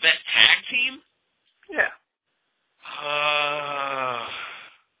best tag team? Yeah.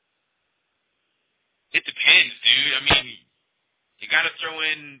 It depends, dude. I mean, you got to throw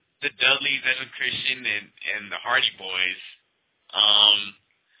in the Dudleys, Edge and Christian, and the Hardy Boys.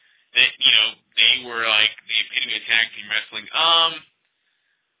 They were like the epitome of tag team wrestling. I'm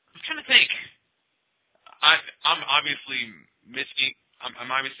trying to think. I'm obviously missing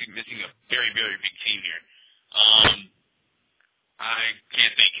a very, very big team here. I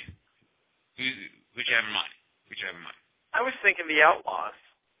can't think. Who'd you have in mind? I was thinking the Outlaws.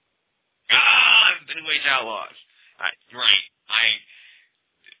 The New Age Outlaws. Right. I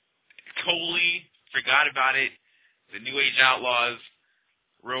totally forgot about it. The New Age Outlaws,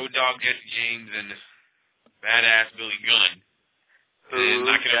 Road Dogg Jesse James, and badass Billy Gunn. Who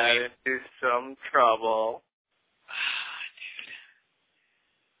got into some trouble.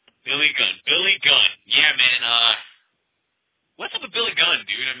 Dude. Billy Gunn. Yeah, man. What's up with Billy Gunn,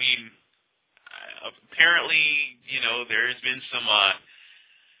 dude? I mean, apparently, there's been some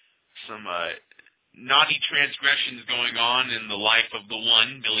naughty transgressions going on in the life of the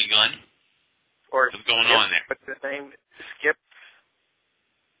one, Billy Gunn. Or what's going on there? What's his name? Skip.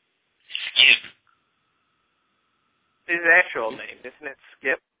 His actual name, isn't it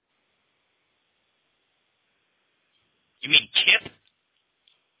Skip? You mean Kip?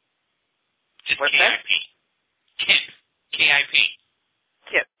 Just What's K-I-P. that? Kip. K-I-P.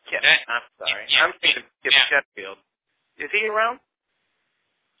 Kip. I'm sorry. Yeah, I'm thinking Skip Sheffield. Is he around?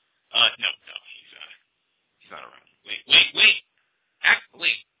 No, he's not around. Wait.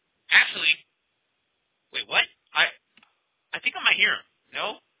 Actually, wait, what? I think I might hear him.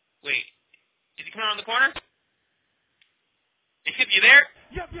 No? Wait. Is he coming around the corner? Hey, Skip, you there?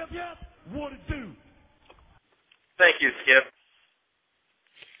 Yep. What it do? Thank you, Skip.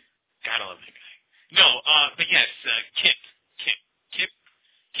 Gotta love that guy. No, but yes, Kip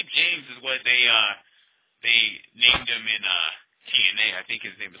James is what they named him in TNA. I think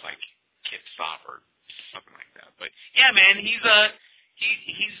his name is like Kip Stop or something like that. But yeah, man, he's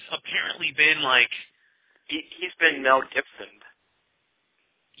apparently been like he's been Mel Gibson.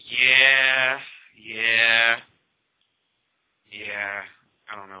 Yeah.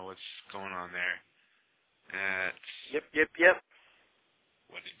 I don't know what's going on there. Yep.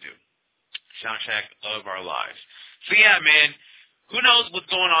 What did he do? soundtrack of our lives. So yeah, man, who knows what's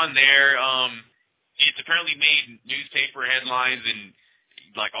going on there? It's apparently made newspaper headlines and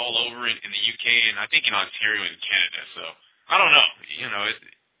like all over in the UK and I think in Ontario and Canada. So I don't know. You know,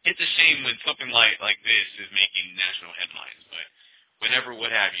 it's a shame when something like this is making national headlines, but whatever,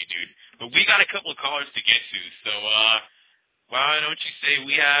 what have you, dude. But we got a couple of callers to get to, so why don't you say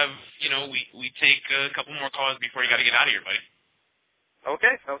we have, you know, we take a couple more calls before you got to get out of here, buddy.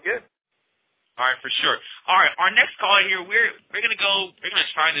 Okay, sounds good. All right, for sure. All right, our next caller here, we're gonna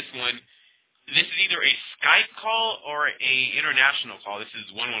try this one. This is either a Skype call or a international call. This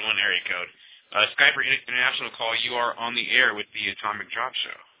is 111 area code. Skype or international call. You are on the air with the Atomic Drop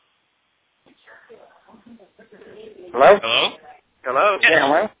Show. Hello? Hello? Hello? Yeah,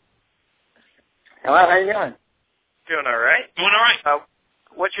 hello? Hello, how you doing? Doing all right. Doing all right.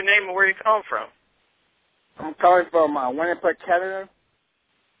 What's your name and where are you calling from? I'm calling from Winnipeg, Canada.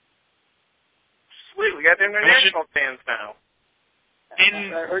 Sweet, we got international fans now.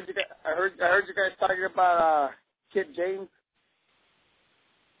 I heard you guys talking about Kid James.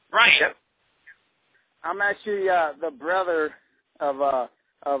 Right. Yep. I'm actually the brother of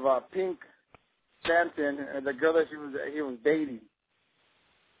Pink Sampson, the girl that he was dating.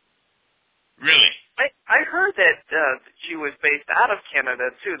 Really? I heard that she was based out of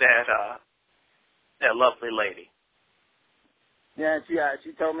Canada too. That lovely lady. Yeah, she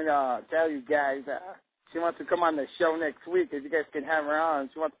told me to tell you guys she wants to come on the show next week. If you guys can have her on,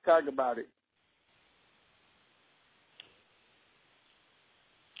 she wants to talk about it.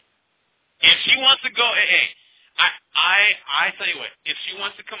 If she wants to go, hey, I tell you what, if she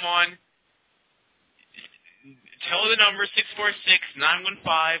wants to come on, tell her the number,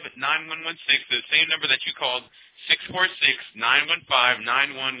 646-915-9116, the same number that you called,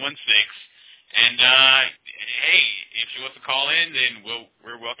 646-915-9116. And, hey, if she wants to call in, then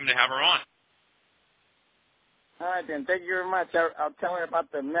we're welcome to have her on. All right, then. Thank you very much. I'll tell her about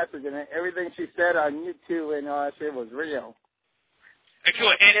the message and everything she said on YouTube and all that shit was real. Hey,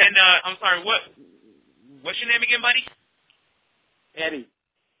 cool. And I'm sorry, what's your name again, buddy? Eddie.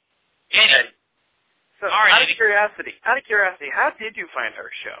 So, all right, out of curiosity, how did you find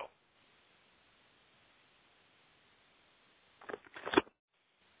our show?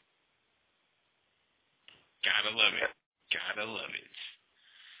 Gotta love it. Gotta love it.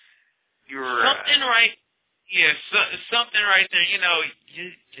 You're something right. Yeah, something right there. You know,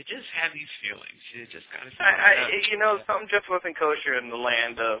 you just have these feelings. You just gotta. Something just wasn't kosher in the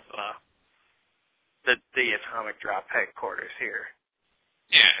land of the Atomic Drop headquarters here.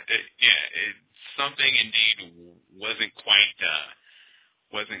 Yeah. Something indeed wasn't quite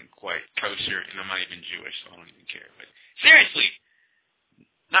kosher, and I'm not even Jewish, so I don't even care. But seriously,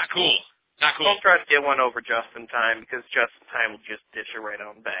 not cool. Not cool. Don't try to get one over just in time, because just in time will just ditch you right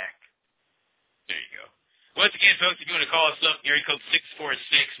on back. There you go. Once again, folks, if you want to call us up, area code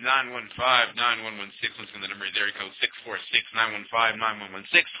 646-915-9116. Once again, the number is area code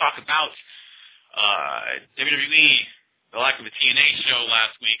 646-915-9116. Talk about WWE, the lack of a TNA show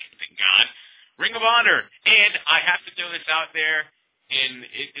last week, thank God. Ring of Honor. And I have to throw this out there, and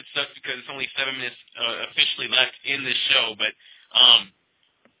it sucks because it's only 7 minutes officially left in this show, but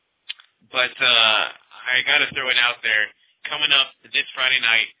I got to throw it out there. Coming up this Friday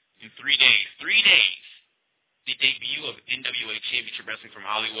night in 3 days, the debut of NWA Championship Wrestling from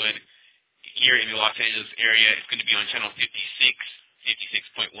Hollywood here in the Los Angeles area. It's going to be on channel 56.1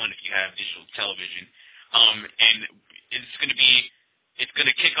 if you have digital television. And it's going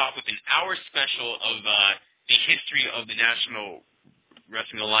to kick off with an hour special of the history of the National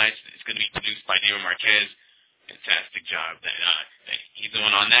Wrestling Alliance. It's going to be produced by David Marquez. Fantastic job that he's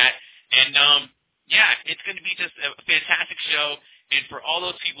doing on that. And, it's going to be just a fantastic show. And for all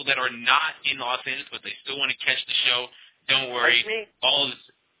those people that are not in Los Angeles, but they still want to catch the show, don't worry. Like me.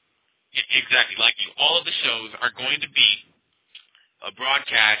 Exactly, like you. All of the shows are going to be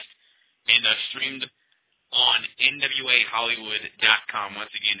broadcast and streamed on NWAHollywood.com.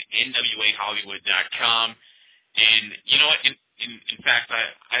 Once again, NWAHollywood.com. And you know what? In fact,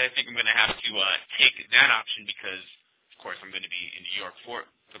 I think I'm going to have to take that option because, of course, I'm going to be in New York for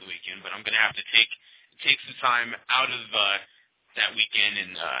the weekend. But I'm going to have to take some time out of that weekend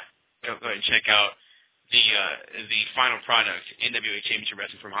and go ahead and check out the final product, NWA Championship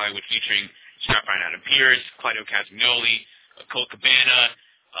Wrestling from Hollywood, featuring Scott Bryan, Adam Pearce, Claudio Castagnoli, Colt Cabana,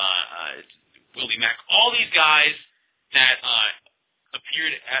 Willie Mack, all these guys that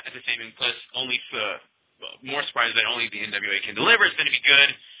appeared at the same time, plus only more surprised that only the NWA can deliver. It's going to be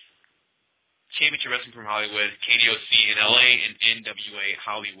good. Championship Wrestling from Hollywood, KDOC in LA, and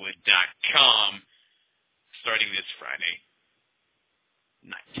NWAHollywood.com starting this Friday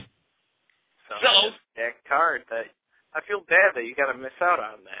night. So that card that I feel bad that you got to miss out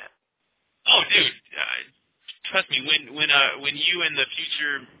on that. Oh, dude, trust me. When you and the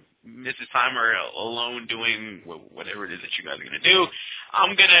future Mrs. Tyme are alone doing whatever it is that you guys are gonna do,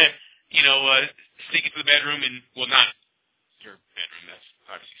 I'm gonna sneak into the bedroom and not your bedroom. That's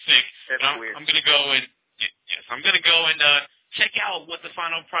obviously sick. That's weird. I'm gonna go and I'm gonna go and check out what the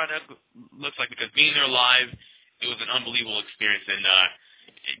final product looks like, because being there live, it was an unbelievable experience, and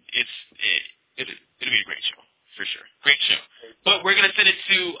it'll be a great show for sure. Great show. But we're gonna send it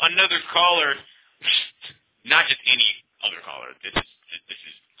to another caller, not just any other caller. This is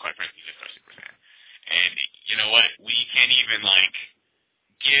quite frankly just our super fan, and you know what? We can't even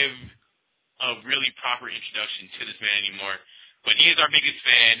give a really proper introduction to this man anymore. But he is our biggest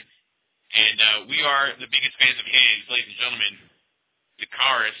fan, and we are the biggest fans of his. Ladies and gentlemen,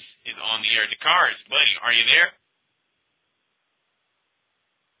 Dakaris is on the air. Dakaris, buddy, are you there?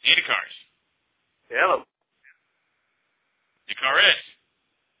 Hey, Dakaris. Hello. Dakaris.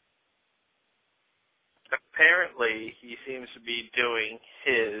 Apparently, he seems to be doing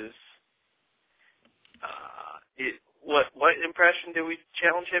his. What impression do we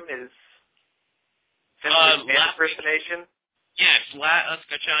challenge him? His impersonation? Yes, last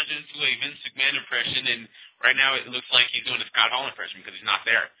got challenged into a Vince McMahon impression, and right now it looks like he's doing a Scott Hall impression because he's not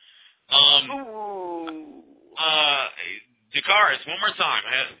there. Dakaris, one more time.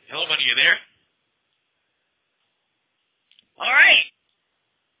 Hello, buddy, you there? All right.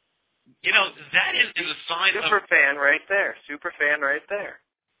 That is a sign of... Super fan right there. Super fan right there.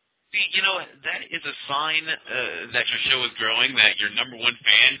 See, that is a sign that your show is growing, that your number one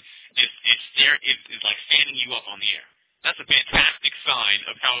fan is like standing you up on the air. That's a fantastic sign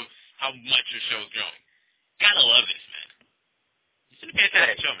of how much your show is growing. Gotta love this, man. It's a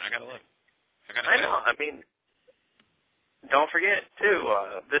fantastic show, man. I gotta love it. I know. I mean, don't forget, too,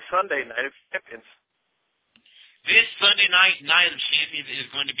 this Sunday, Night of Champions. This Sunday night, Night of Champions, is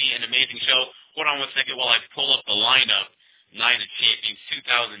going to be an amazing show. Hold on 1 second while I pull up the lineup. Night of Champions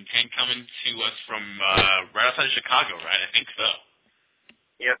 2010 coming to us from right outside of Chicago, right? I think so.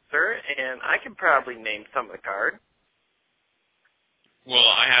 Yes, sir. And I can probably name some of the card. Well,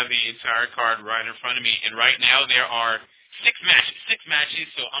 I have the entire card right in front of me, and right now there are six matches.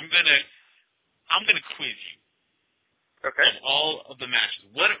 So I'm gonna quiz you. Okay. Of all of the matches,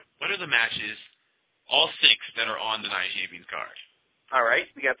 what are the matches? All six that are on the Night of Champions card. All right,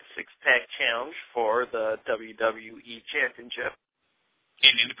 we got the six-pack challenge for the WWE Championship.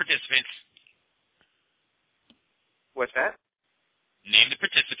 And name the participants. What's that? Name the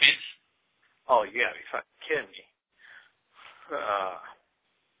participants. Oh, you gotta be fucking kidding me.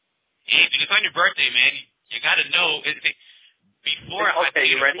 Hey, it's on your birthday, man. You gotta know. Before okay,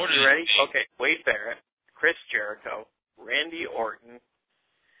 you ready? You ready? Okay, Wade Barrett, Chris Jericho, Randy Orton,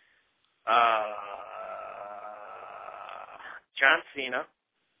 John Cena,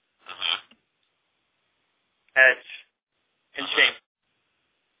 Edge, and Shane.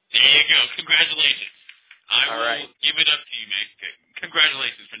 There you go. Congratulations. I All will right. give it up to you, man.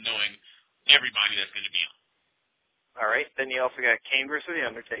 Congratulations for knowing everybody that's going to be on. All right. Then you also got Kane versus The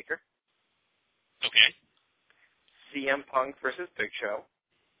Undertaker. Okay. CM Punk versus Big Show.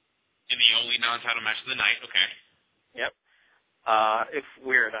 In the only non-title match of the night. Okay. Yep. If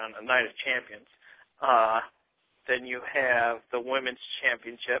we're on the Night of Champions. Then you have the Women's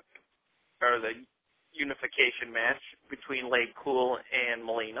Championship, or the unification match between Lay Cool and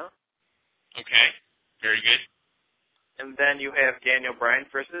Melina. Okay. Very good. And then you have Daniel Bryan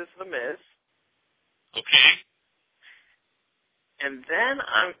versus The Miz. Okay. And then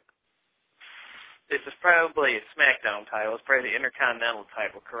this is probably a SmackDown title. It's probably the Intercontinental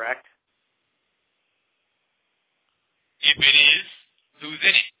title, correct? If it is, who's in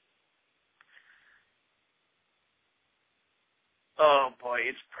it? Oh, boy.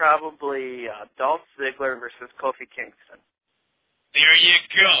 It's probably Dolph Ziggler versus Kofi Kingston. There you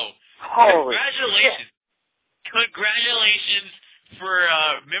go. Holy Congratulations. shit. Congratulations for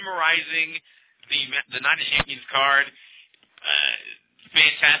memorizing the Night of Champions card.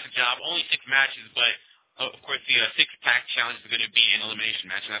 Fantastic job. Only 6 matches, but of course the six-pack challenge is going to be an elimination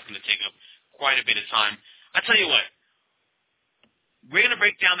match, and that's going to take up quite a bit of time. I tell you what, we're going to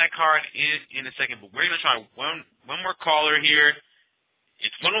break down that card in a second, but we're going to try one more caller here.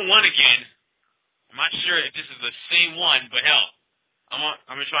 It's 1-on-1 again. I'm not sure if this is the same one, but hell, I'm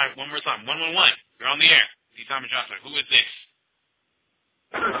going to try it one more time. 1-1-1. You're on the air. The Tyme and Joshua. Who is this?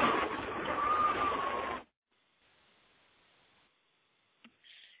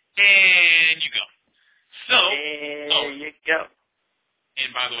 And you go. So, there you go. And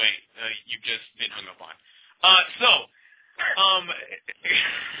by the way, you've just been hung up on.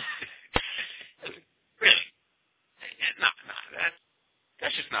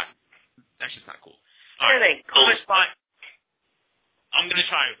 That's just not cool. All right, it ain't cool. I'm gonna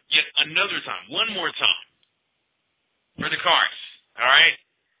try yet another time, one more time, for the cars. All right,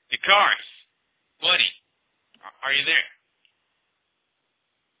 the cars, buddy, are you there?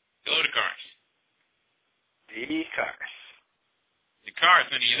 Go to cars. The cars. The cars,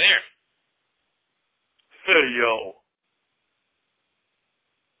 buddy, are you there? Hey yo.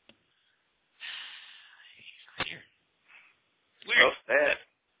 He's not here. Weird. So sad.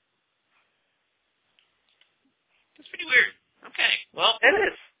 That's pretty weird. Okay, well. It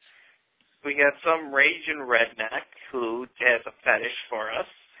is. We got some raging redneck who has a fetish for us,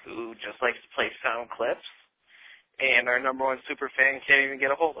 who just likes to play sound clips, and our number one super fan can't even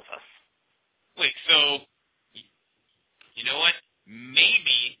get a hold of us. Wait, so, you know what?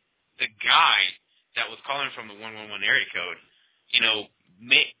 Maybe the guy that was calling from the 111 area code, you know,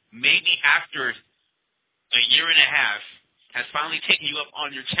 maybe after a year and a half has finally taken you up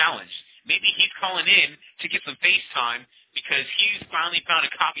on your challenge. Maybe he's calling in to get some FaceTime because he's finally found a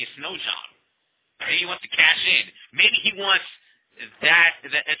copy of Snow Job. Maybe he wants to cash in. Maybe he wants that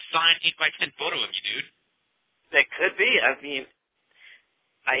signed 8x10 photo of you, dude. That could be. I mean,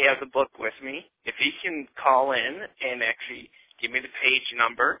 I have the book with me. If he can call in and actually give me the page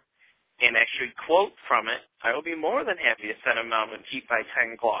number and actually quote from it, I will be more than happy to send him out an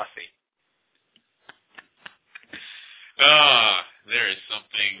 8x10 glossy. There is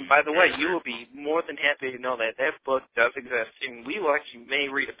something. By the way, you will be more than happy to know that that book does exist, and we will actually may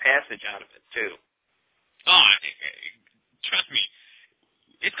read a passage out of it, too. Oh, trust me.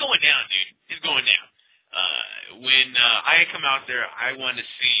 It's going down, dude. It's going down. When I come out there, I want to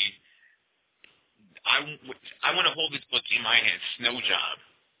see, I want to hold this book in my hand, Snow Job.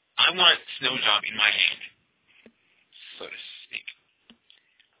 I want Snow Job in my hand, so to speak.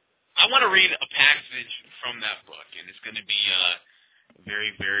 I want to read a passage from that book, and it's going to be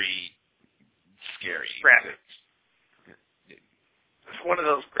very, very scary. Graphic. It's one of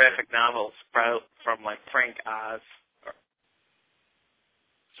those graphic novels from like Frank Oz.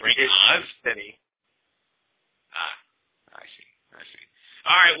 Frank Oz? City. I see.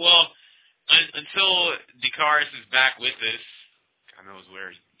 All right, well, until DeCaris is back with us, God knows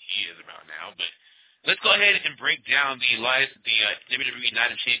where he is about now, but let's go ahead and break down the WWE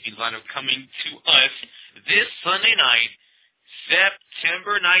Night of Champions lineup coming to us this Sunday night,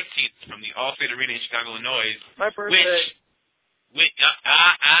 September 19th, from the Allstate Arena in Chicago, Illinois. My birthday. Wait a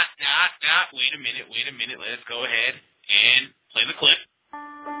minute. Let's go ahead and play the clip.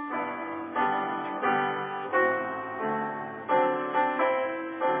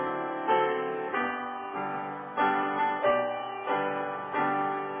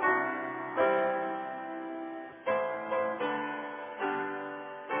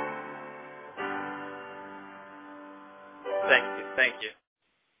 Thank you.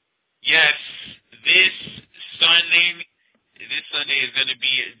 Yes, this Sunday is going to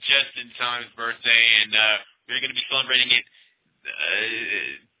be Justin Tyme's birthday, and we're going to be celebrating it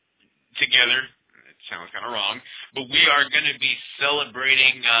together. It sounds kind of wrong, but we are going to be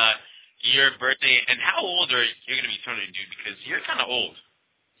celebrating your birthday. And how old are you going to be turning, dude? Because you're kind of old.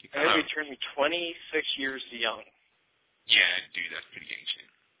 I'm going to be turning 26 years young. Yeah, dude, that's pretty ancient.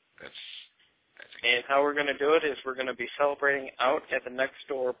 And how we're going to do it is we're going to be celebrating out at the Next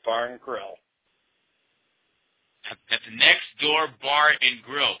Door Bar and Grill. At the Next Door Bar and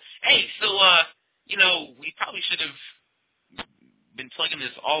Grill. Hey, so, we probably should have been plugging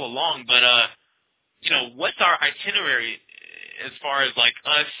this all along, but, what's our itinerary as far as, like,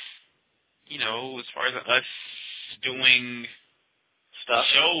 us, as far as us doing stuff,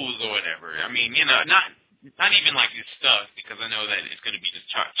 shows or whatever? I mean, not even like this stuff, because I know that it's going to be just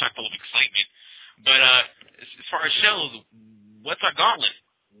chock full of excitement. But as far as shows, what's our gauntlet?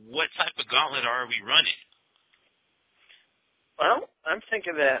 What type of gauntlet are we running? Well, I'm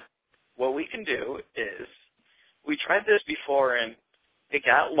thinking that what we can do is we tried this before and it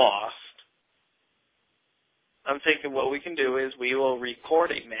got lost. I'm thinking what we can do is we will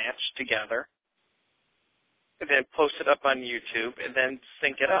record a match together and then post it up on YouTube and then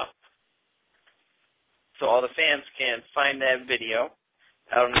sync it up. So all the fans can find that video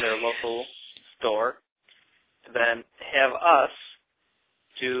out in their local store, and then have us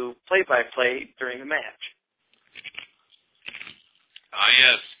do play-by-play during the match.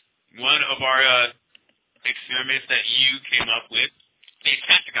 Yes. One of our experiments that you came up with.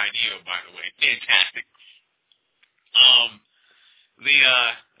 Fantastic idea, by the way. Fantastic. The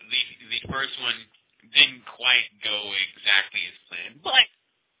first one didn't quite go exactly as planned, but,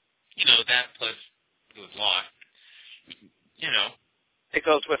 that plus it was lost. It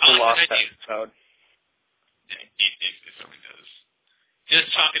goes with the lost episode. It's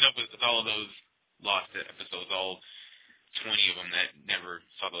chalk it up with all of those lost episodes, all 20 of them that never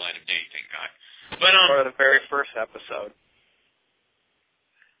saw the light of day, thank God. But or the very first episode.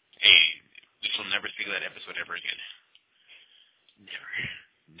 Hey, we shall never see that episode ever again.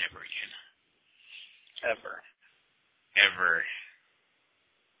 Never again. Ever.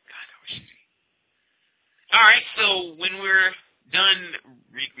 God, that was shitty. All right, so when we're done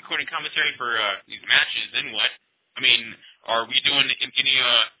recording commentary for these matches, then what? I mean, are we doing any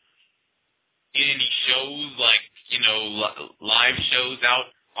shows, like, live shows out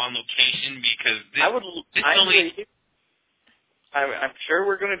on location? Because I'm sure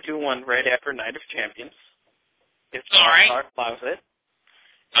we're going to do one right after Night of Champions. If all right. Mark allows it.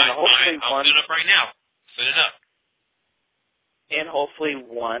 And hopefully I'll set it up right now. Set it up. And hopefully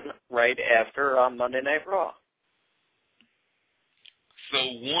one right after Monday Night Raw. So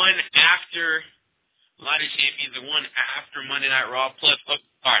one after Night of Champions and one after Monday Night Raw. Plus, all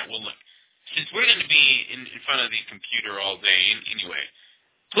right, well, look. Since we're going to be in front of the computer all day anyway,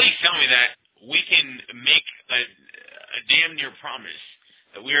 please tell me that we can make a damn near promise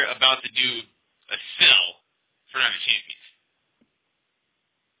that we're about to do a sell for Night of Champions.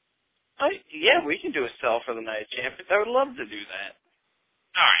 Yeah, we can do a sell for the Night of Champions. I would love to do that.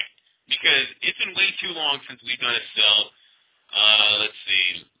 All right, because it's been way too long since we've done a sell. Let's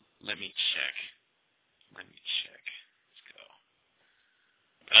see. Let me check. Let's go.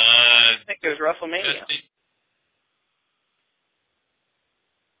 I think it was WrestleMania.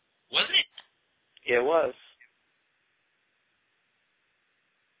 Was it? Yeah, it was.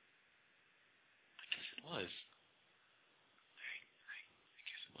 I guess it was.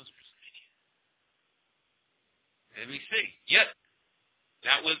 Let me see. Yep.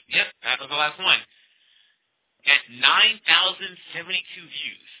 That was the last one. At 9,072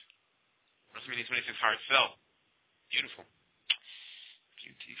 views. WrestleMania 26 hard sell. Beautiful.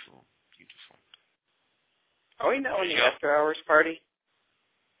 Are we now in the after hours party?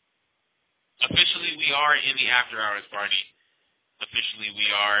 Officially, we are in the after hours party. Officially, we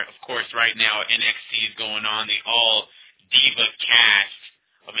are. Of course, right now, NXT is going on. The all diva cast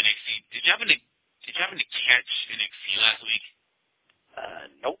of NXT. Did you happen to catch NXT last week?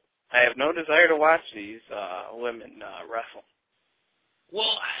 Nope. I have no desire to watch these women wrestle.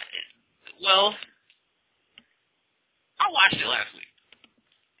 Well, I watched it last week,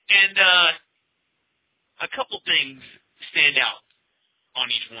 and a couple things stand out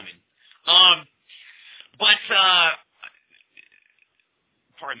on each woman. But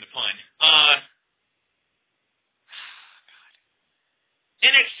pardon the pun.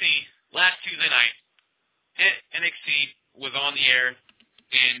 NXT last Tuesday night. NXT was on the air,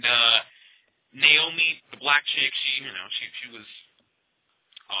 and Naomi, the black chick, she was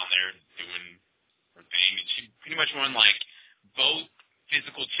on there doing her thing, and she pretty much won like both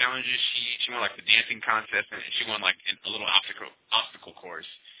physical challenges. She won like the dancing contest, and she won like a little obstacle course.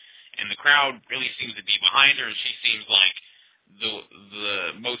 And the crowd really seems to be behind her, and she seems like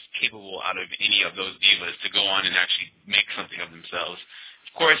the most capable out of any of those divas to go on and actually make something of themselves.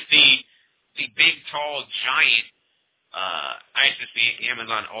 Of course, the big, tall, giant ISSC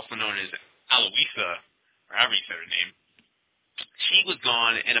Amazon, also known as Aloisa, or however you said her name, she was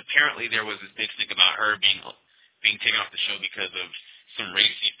gone, and apparently there was this big thing about her being taken off the show because of some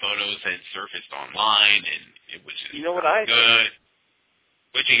racy photos that surfaced online, and it was just what I good. heard?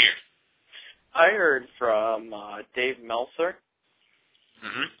 What'd you hear? I heard from Dave Meltzer,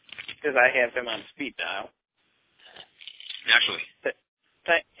 because I have him on speed dial. Naturally.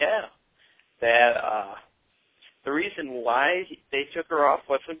 That the reason why they took her off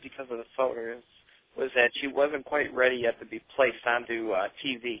wasn't because of the photos, was that she wasn't quite ready yet to be placed onto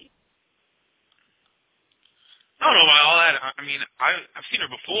TV. I don't know about all that. I mean, I've seen her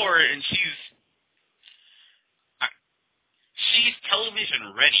before, and she's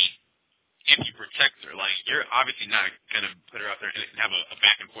television ready if you protect her. Like, you're obviously not going to put her out there and have a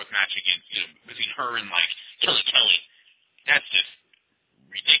back-and-forth match against, between her and, like, Kelly. That's just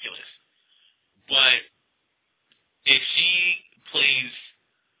ridiculous. But if she plays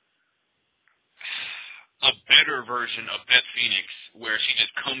a better version of Beth Phoenix, where she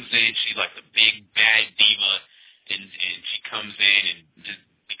just comes in, she's like the big, bad diva, and she comes in and just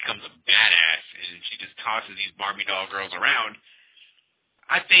becomes a badass, and she just tosses these Barbie doll girls around,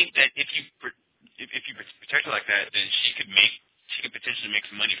 I think that if you protect her like that, then she could potentially make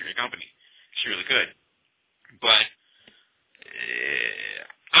some money for your company. She really could. But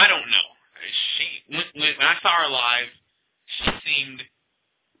I don't know. When I saw her live, she seemed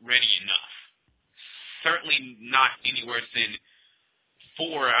ready enough. Certainly not any worse than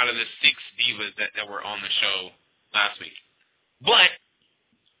 4 out of the 6 divas that were on the show last week. But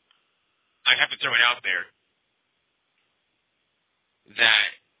I have to throw it out there that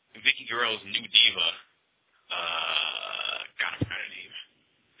Vicky Guerrero's new diva, God, I forgot her name.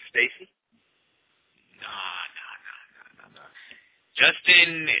 Stacy? Nah.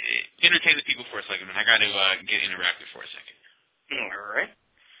 Justin, entertain the people for a second, and I got to get interactive for a second. All right.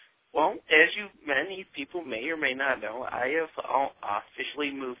 Well, as many people may or may not know, I have officially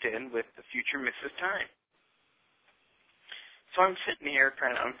moved in with the future Mrs. Tyme. So I'm sitting here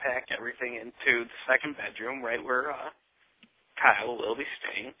trying to unpack everything into the second bedroom, right where Kyle will be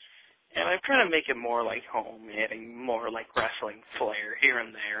staying. And I'm trying to make it more like home, adding more like wrestling flair here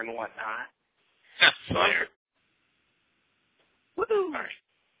and there and whatnot. Flair. Woo! All right.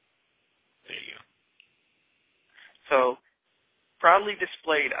 There you go. So, proudly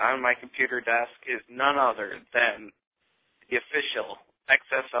displayed on my computer desk is none other than the official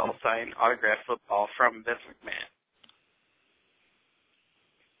XFL signed autographed football from Vince McMahon.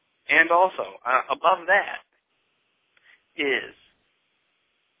 And also, above that is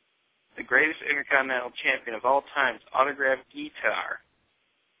the greatest Intercontinental Champion of all time's autographed guitar,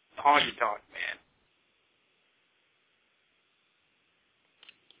 the Honky Tonk Man.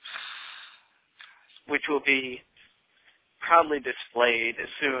 Which will be proudly displayed as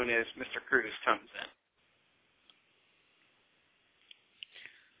soon as Mr. Cruz comes in.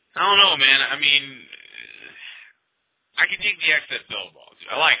 I don't know, man. I mean, I can dig the XFL ball, dude.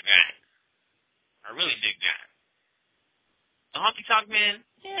 I like that. I really dig that. The Honky Tonk Man,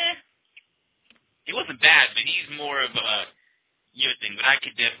 he wasn't bad, but he's more of a your thing. But I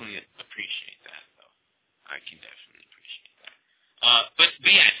could definitely appreciate that, though. I can definitely appreciate that. But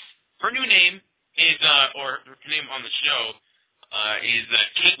yes, her new name is, or her name on the show is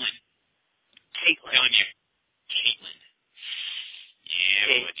Caitlin. Telling you, Caitlin.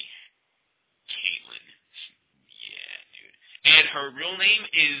 Yeah, buddy. Caitlin. Yeah, dude. And her real name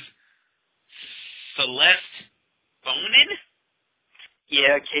is Celeste Bonin?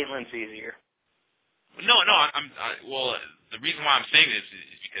 Yeah, Caitlin's easier. No, well, the reason why I'm saying this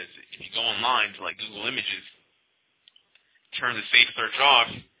is because if you go online to, like, Google Images, turn the safe search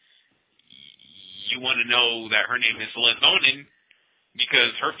off, you want to know that her name is Celeste Bonin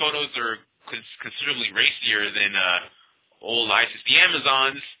because her photos are considerably racier than old Isis the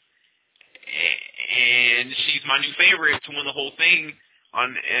Amazons, and she's my new favorite to win the whole thing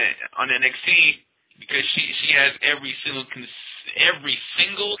on NXT because she has every single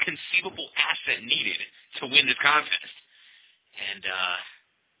conceivable asset needed to win this contest. And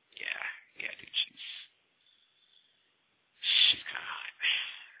yeah, dude, she's kind of hot.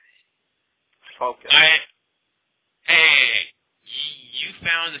 Okay. Hey, you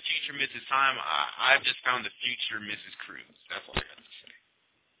found the future Mrs. Tyme. I've just found the future Mrs. Cruz. That's all I got to say.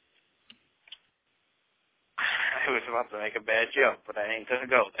 I was about to make a bad joke, but I ain't going to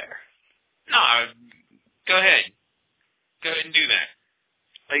go there. No, go ahead. Go ahead and do that.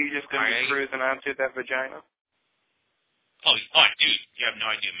 Are you just going to be cruising onto that vagina? Oh, dude, you have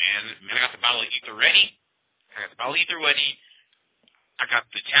no idea, man. I got the bottle of ether ready. I got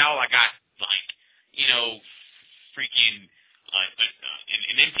the towel. I got, like, freaking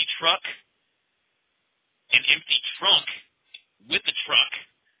an empty truck, an empty trunk with the truck,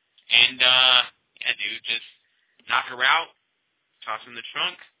 and, yeah, dude, just knock her out, toss her in the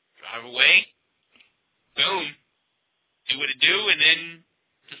trunk, drive away, boom, do what it do, and then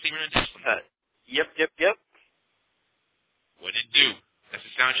just leave her in a discipline. Yep. What'd it do? That's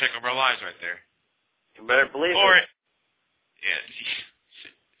the soundtrack of our lives right there. You better believe it. it. Yeah,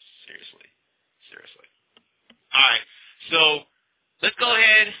 seriously. All right, so let's go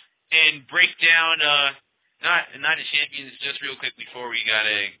ahead and break down Night of Champions just real quick before we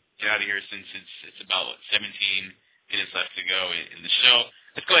gotta get out of here since it's about 17 minutes left to go in the show.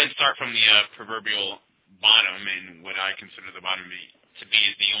 Let's go ahead and start from the proverbial bottom, and what I consider the bottom to be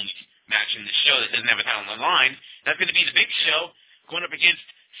is the only match in the show that doesn't have a title on the line. That's going to be the Big Show going up against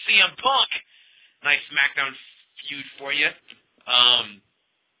CM Punk. Nice SmackDown feud for you.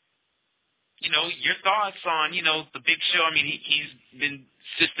 Your thoughts on, the Big Show. I mean, he's been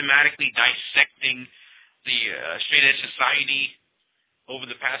systematically dissecting the Straight Edge Society over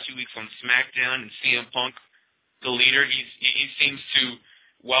the past few weeks on SmackDown, and CM Punk, the leader, he seems to,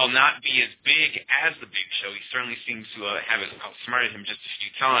 while not be as big as the Big Show, he certainly seems to have outsmarted him just a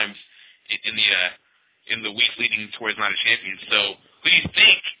few times in the week leading towards Night of Champions. So, who do you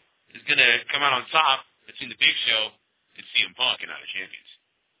think is going to come out on top between the Big Show and CM Punk and Night of Champions?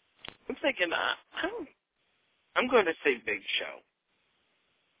 I'm thinking, I'm going to say Big Show.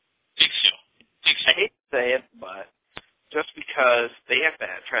 Big Show. I hate to say it, but just because they have to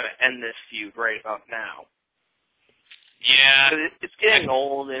try to end this feud right about now. Yeah. It's getting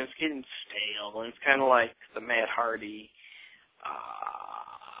old and it's getting stale, and it's kind of like the Matt Hardy,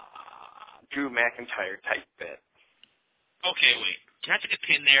 Drew McIntyre type bit. Okay, wait. Can I take a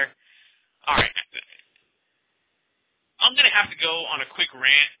pin there? All right. I'm going to have to go on a quick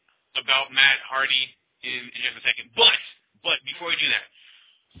rant about Matt Hardy in just a second. But before we do that,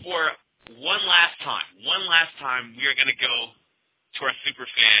 for one last time, we are going to go to our super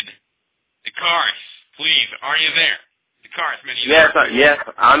fan, the Cars. Please, are you there? The Cars, man. Yes,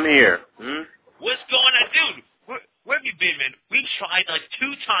 I'm here. Hmm? What's going on, dude? Where have you been, man? We tried like 2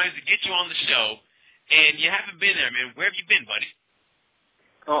 times to get you on the show, and you haven't been there, man. Where have you been, buddy?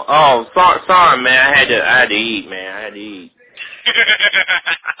 Sorry, man. I had to eat, man. I had to eat.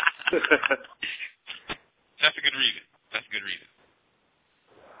 That's a good reason.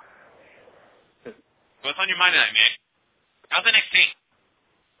 What's on your mind tonight, man? How's NXT?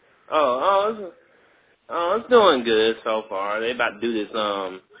 It's doing good so far. They about to do this.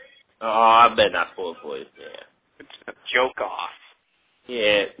 I better not spoil it for you. Yeah. It's a joke off.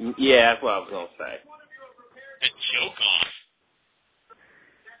 Yeah, that's what I was gonna say. A joke off.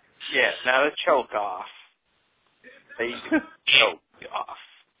 Yes, not a choke off. They joke off.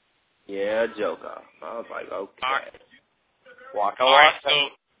 Yeah, a joke off. I was like, okay. All right,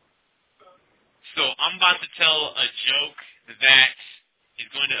 so I'm about to tell a joke that is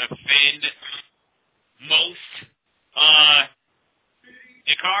going to offend most.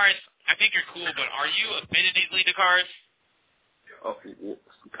 Dakars, I think you're cool, but are you offended easily, Dakars? Oh,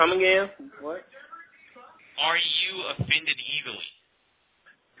 come again? What? Are you offended easily?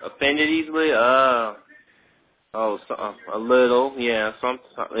 Offended easily? A little, yeah. Some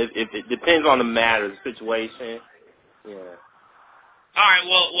if it depends on the matter, the situation. Yeah. All right.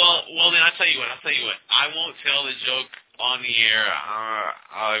 Well. Then I'll tell you what. I won't tell the joke on the air.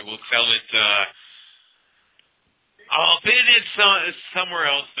 I will tell it. I'll offend it somewhere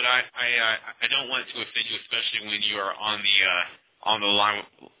else, but I don't want to offend you, especially when you are on the line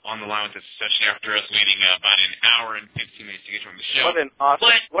with us, especially after us waiting about an hour and 15 minutes to get you on the show.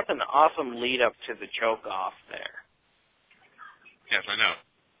 What an awesome lead up to the joke off there. Yes, I know.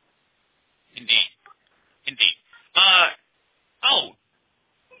 Indeed.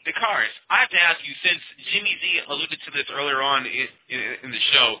 The Cars. I have to ask you, since Jimmy Z alluded to this earlier on in the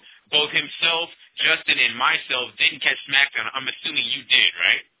show, both himself, Justin, and myself didn't catch SmackDown. I'm assuming you did,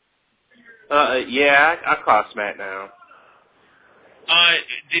 right? Yeah, I caught SmackDown.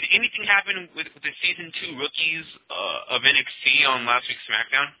 Did anything happen with the Season 2 rookies of NXT on last week's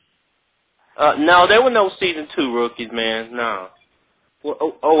SmackDown? No, there were no Season 2 rookies, man. No.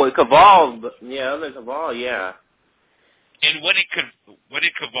 Well, Caval. Yeah, other than Caval, yeah. And what did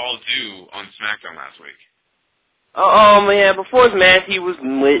Caval do on SmackDown last week? Oh man, before his match, he was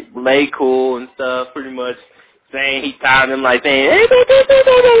lay cool and stuff, pretty much saying he tired of him, like saying, hey,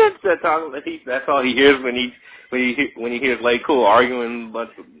 that's all he hears when he hears lay cool arguing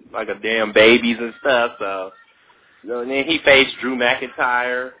like a damn babies and stuff. So and then he faced Drew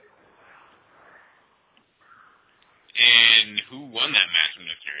McIntyre. And who won that match? I'm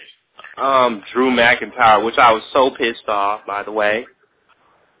just curious. Drew McIntyre, which I was so pissed off, by the way.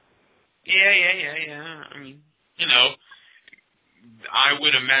 Yeah. I mean, I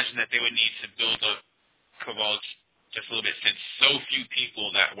would imagine that they would need to build up Caval just a little bit, since so few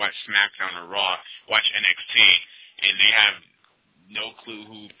people that watch SmackDown or Raw watch NXT, and they have no clue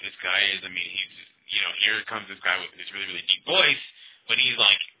who this guy is. I mean, he's, here comes this guy with this really, really deep voice, but he's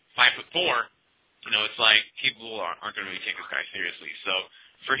like 5'4". It's like people aren't going to really take this guy seriously. So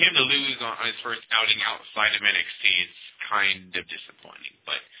for him to lose on his first outing outside of NXT, it's kind of disappointing.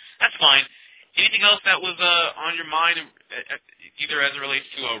 But that's fine. Anything else that was on your mind, either as it relates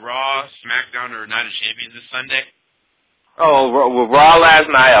to a Raw, SmackDown, or Night of Champions this Sunday? Oh, Raw last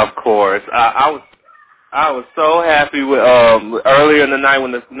night, of course. I was so happy with earlier in the night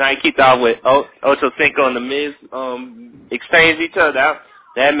when the night kicked off with Ocho Cinco and The Miz exchanged each other.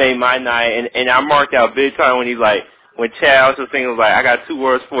 That made my night, and I marked out big time when when Chad Ocho Cinco was like, I got 2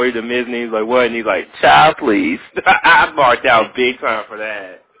 words for you, The Miz, and he's like, what? And he's like, child, please. I marked out big time for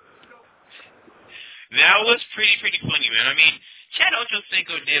that. That was pretty funny, man. I mean, Chad Ocho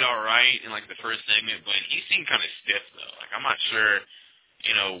Cinco did all right in the first segment, but he seemed kind of stiff though. I'm not sure,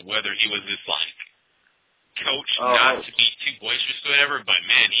 whether he was just coached not to be too boisterous or whatever. But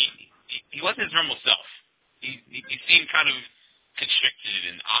man, he wasn't his normal self. He seemed kind of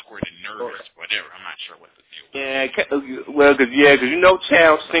constricted and awkward and nervous, whatever. I'm not sure what to do. Yeah, because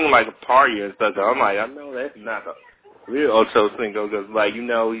Chad Ocho Cinco like a party and stuff. So I'm like, I know that's not the real Ocho Cinco, because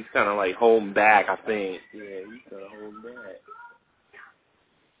he's kind of holding back. I think. Yeah, he's kind of holding back.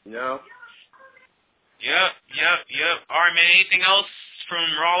 Yep. All right, man. Anything else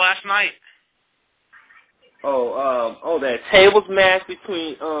from Raw last night? That tables match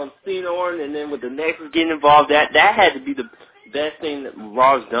between Cena Orton and then with the Nexus getting involved, that had to be the best thing that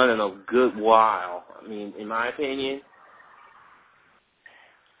Raw's done in a good while. I mean, in my opinion.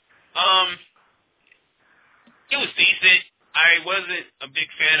 It was decent. I wasn't a big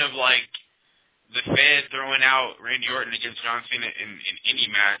fan of like the Fed throwing out Randy Orton against John Cena in any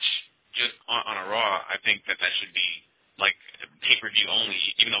match just on a Raw. I think that should be like pay-per-view only,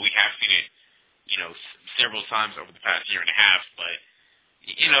 even though we have seen it, several times over the past year and a half. But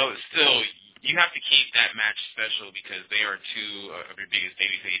still, you have to keep that match special because they are two of your biggest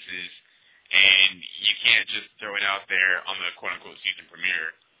baby faces, and you can't just throw it out there on the quote-unquote season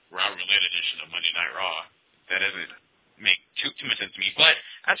premiere, Raw Roulette edition of Monday Night Raw. That doesn't make too much sense to me. But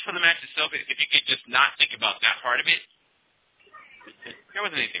as for the match itself, if you could just not think about that part of it, there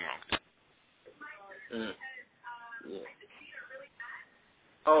wasn't anything wrong with it. Yeah.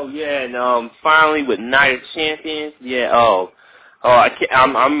 Oh yeah, and finally with Night of Champions,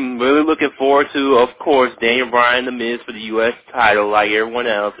 I'm really looking forward to, of course, Daniel Bryan, The Miz for the U.S. title, like everyone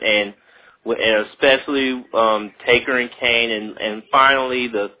else, and especially Taker and Kane, and finally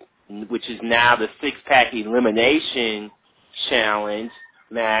which is now the 6-pack elimination challenge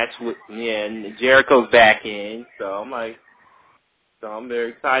match and Jericho's back in, so I'm very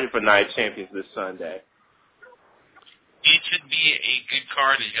excited for Night of Champions this Sunday. It should be a good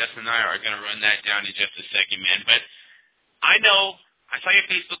card, and Justin and I are going to run that down in just a second, man. But I know, I saw your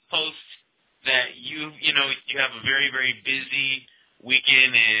Facebook post that you have a very, very busy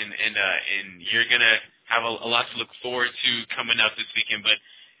weekend, and you're going to have a lot to look forward to coming up this weekend. But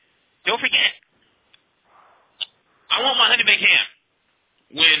don't forget, I want my honey baked ham.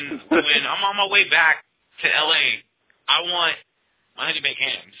 When I'm on my way back to LA, I want my honey baked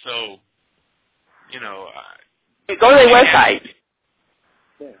ham. So, go to their website.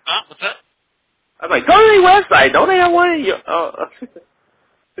 Huh? What's up? I'm like, go to their website. Don't they have one in your...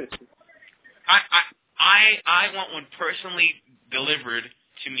 I want one personally delivered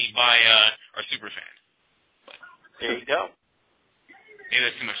to me by our superfan. There you go. Maybe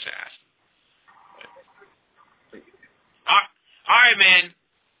that's too much to ask. All right, man.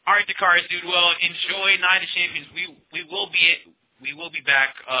 All right, Dakaris, dude. Well, enjoy Night of Champions. We will be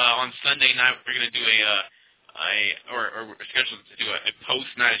back on Sunday night. We're gonna do we're scheduled to do a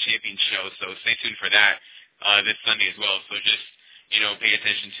post Night of Champions show. So stay tuned for that this Sunday as well. So just pay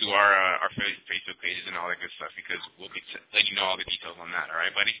attention to our Facebook pages and all that good stuff because we'll be letting you know all the details on that. All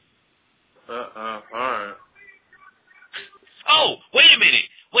right, buddy. All right. Oh, wait a minute.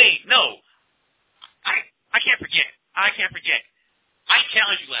 Wait, no. I can't forget. I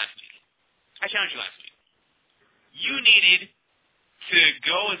challenged you last week. You needed to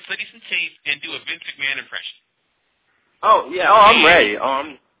go and study some tape and do a Vince McMahon impression. Oh, yeah. Oh, I'm ready.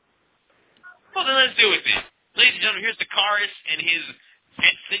 Well, then let's do it then. Ladies and gentlemen, here's Dakaris and his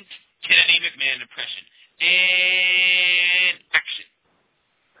Vincent Kennedy McMahon impression. And action.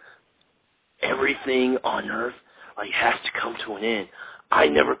 Everything on earth has to come to an end. I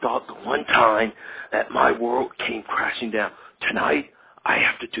never thought the one time that my world came crashing down. Tonight, I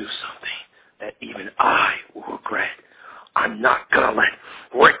have to do something that even I will regret. I'm not going to let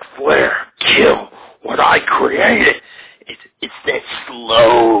Ric Flair kill what I created. It's that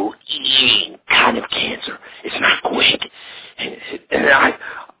slow-eating kind of cancer. It's not quick. And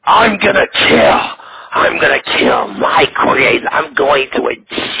I'm going to kill my creation. I'm going to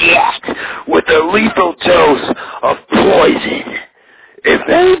inject with a lethal dose of poison. If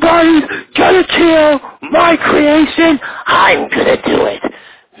anybody's going to kill my creation, I'm going to do it.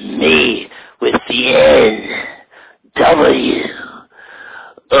 Me with the N-W.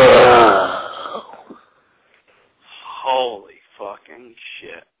 Holy fucking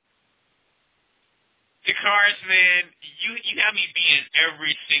shit. Dakaris, man, you have me beat in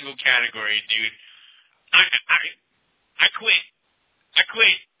every single category, dude. I quit.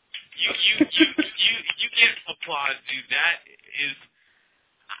 You get applause, dude. That is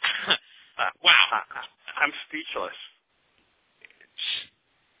wow. I'm speechless.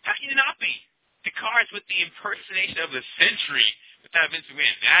 How can you not be? Dakaris with the impersonation of the century with that Vince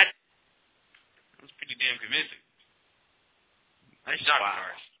McMahon. That was pretty damn convincing. Nice job,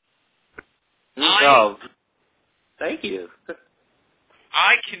 Dakaris. Oh, thank you.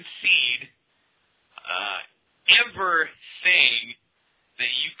 I concede ever saying that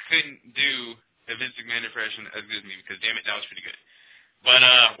you couldn't do a Vince McMahon impression as good as me because damn it, that was pretty good. But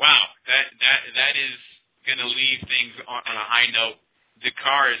wow, that is gonna leave things on a high note.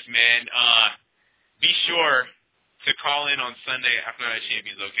 Dakaris, man, be sure to call in on Sunday after Night of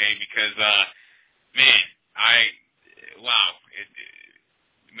Champions, okay? Because Man,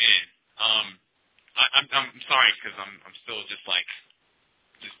 I'm sorry because I'm still just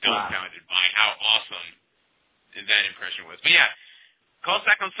dumbfounded by how awesome that impression was. But yeah, call us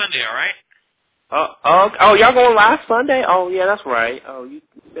back on Sunday, all right? Y'all going live Sunday? Oh, yeah, that's right. Oh, you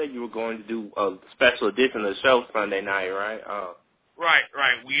said you were going to do a special edition of the show Sunday night, right? Oh. Right.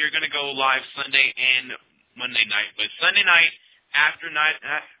 We are going to go live Sunday and Monday night, but Sunday night after Night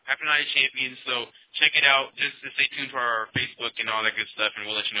of Champions. So check it out. Just stay tuned to our Facebook and all that good stuff, and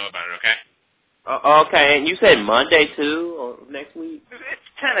we'll let you know about it. Okay? Okay, and you said Monday too, or next week? It's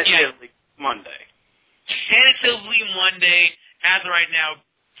tentatively Monday. Tentatively Monday. As of right now,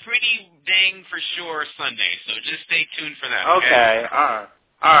 pretty dang for sure Sunday. So just stay tuned for that. Okay,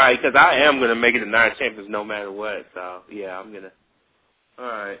 all right, because I am gonna make it to Night of Champions no matter what. So yeah, I'm gonna. All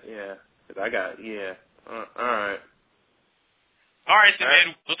right, yeah, because I got all right. All right, then,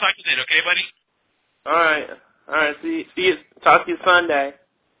 man. We'll talk to you then, okay, buddy? All right. See you. Talk to you Sunday.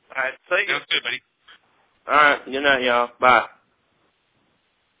 All right, see you. Sounds good, buddy. All right, good night, y'all. Bye.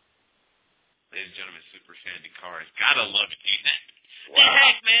 Ladies and gentlemen, super fan cars. Gotta love it, dude. Wow. The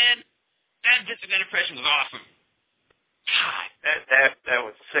heck, man? That impression was awesome. God. That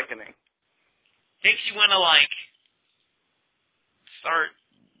was sickening. Makes you want to, start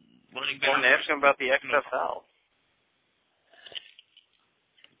learning better. I want to ask him about the XFL.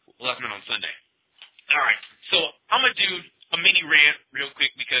 We'll have him on Sunday. All right. So I'm going to do a mini rant real quick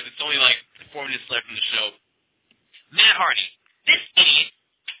because it's only 4 minutes left in the show. Matt Hardy, this idiot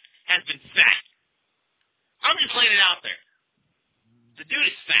has been sacked. I'm just laying it out there. The dude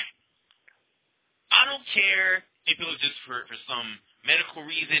is sacked. I don't care if it was just for some medical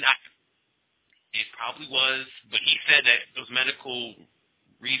reason. It probably was, but he said that it was medical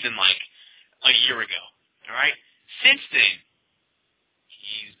reason a year ago. All right? Since then,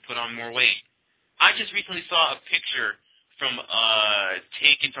 he's put on more weight. I just recently saw a picture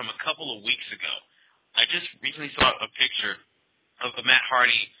taken from a couple of weeks ago. I just recently saw a picture of Matt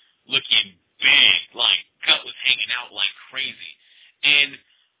Hardy looking big, gut was hanging out like crazy. And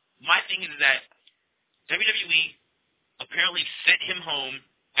my thing is that WWE apparently sent him home,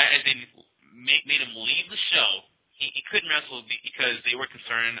 as in made him leave the show. He couldn't wrestle because they were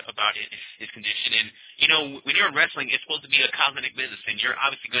concerned about his condition. And, when you're in wrestling, it's supposed to be a cosmetic business, and you're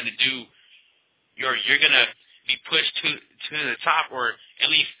obviously going to you're going to be pushed to the top, or at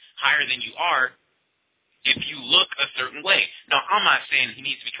least higher than you are, if you look a certain way. Now, I'm not saying he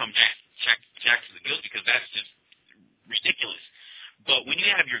needs to become jacked to the gills, because that's just ridiculous. But when you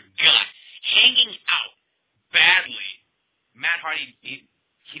have your gut hanging out badly, Matt Hardy,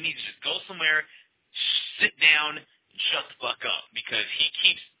 he needs to just go somewhere, sit down, and shut the fuck up, because he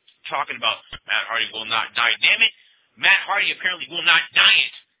keeps talking about Matt Hardy will not die. Damn it, Matt Hardy apparently will not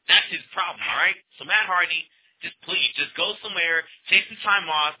diet. That's his problem, all right? So Matt Hardy, just go somewhere, take some time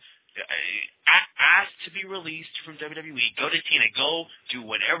off, ask to be released from WWE, go to TNA, go do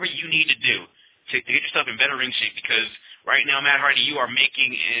whatever you need to do to get yourself in better ring shape, because right now, Matt Hardy, you are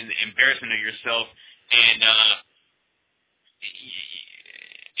making an embarrassment of yourself, and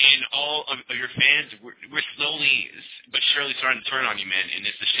all of your fans, we're slowly but surely starting to turn on you, man, and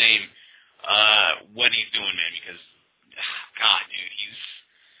it's a shame what he's doing, man, because, God, dude,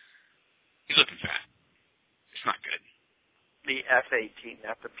 he's looking fat. It's not good. The F-A-T,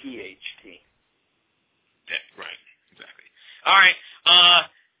 not the P-H-T. Yeah, right, exactly. All right,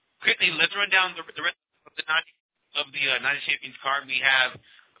 quickly, let's run down the rest of the Night of Champions card. We have,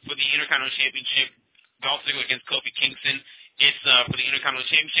 for the Intercontinental Championship, Dolph Ziggler against Kofi Kingston. It's for the Intercontinental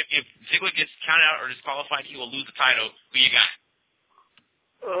Championship. If Ziggler gets counted out or disqualified, he will lose the title. Who you got?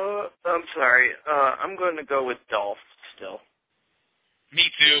 I'm sorry. I'm going to go with Dolph still. Me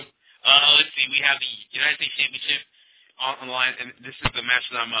too. Let's see. We have the United States Championship on the line, and this is the match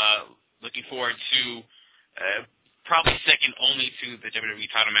that I'm looking forward to. Probably second only to the WWE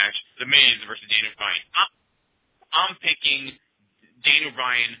title match, The Miz versus Daniel Bryan. I'm picking Daniel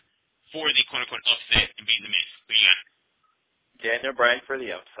Bryan for the quote-unquote upset and beating The Miz. Who you got? Daniel Bryan for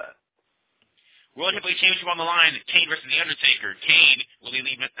the upset. World Heavyweight Championship on the line, Kane versus The Undertaker. Kane, will he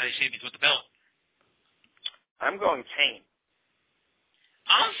leave champions with the belt? I'm going Kane.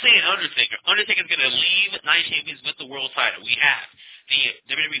 I'm saying Undertaker. Undertaker's going to leave Night Champions with the world title. We have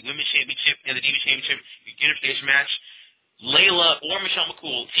the WWE Women's Championship and the Divas Championship unification match. Layla or Michelle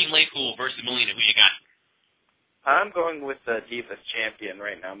McCool, Team LayCool versus Melina. Who you got? I'm going with the Divas champion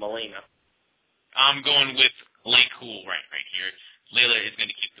right now, Melina. I'm going with LayCool right here. Layla is going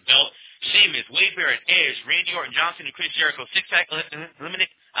to keep the belt. Sheamus, Wade Barrett, Edge, Randy Orton, Johnson, and Chris Jericho. Six-pack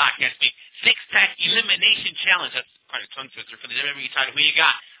elimination challenge. That's quite a tongue twister for the WWE title. Who you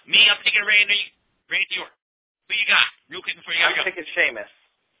got? Me, I'm picking Randy Orton. Who you got? Real quick before you gotta go. I'm picking Sheamus.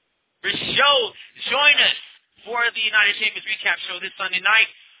 For show, join us for the United Sheamus recap show this Sunday night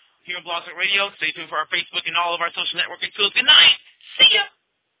here on Blog Talk Radio. Stay tuned for our Facebook and all of our social networking tools. Good night. See ya.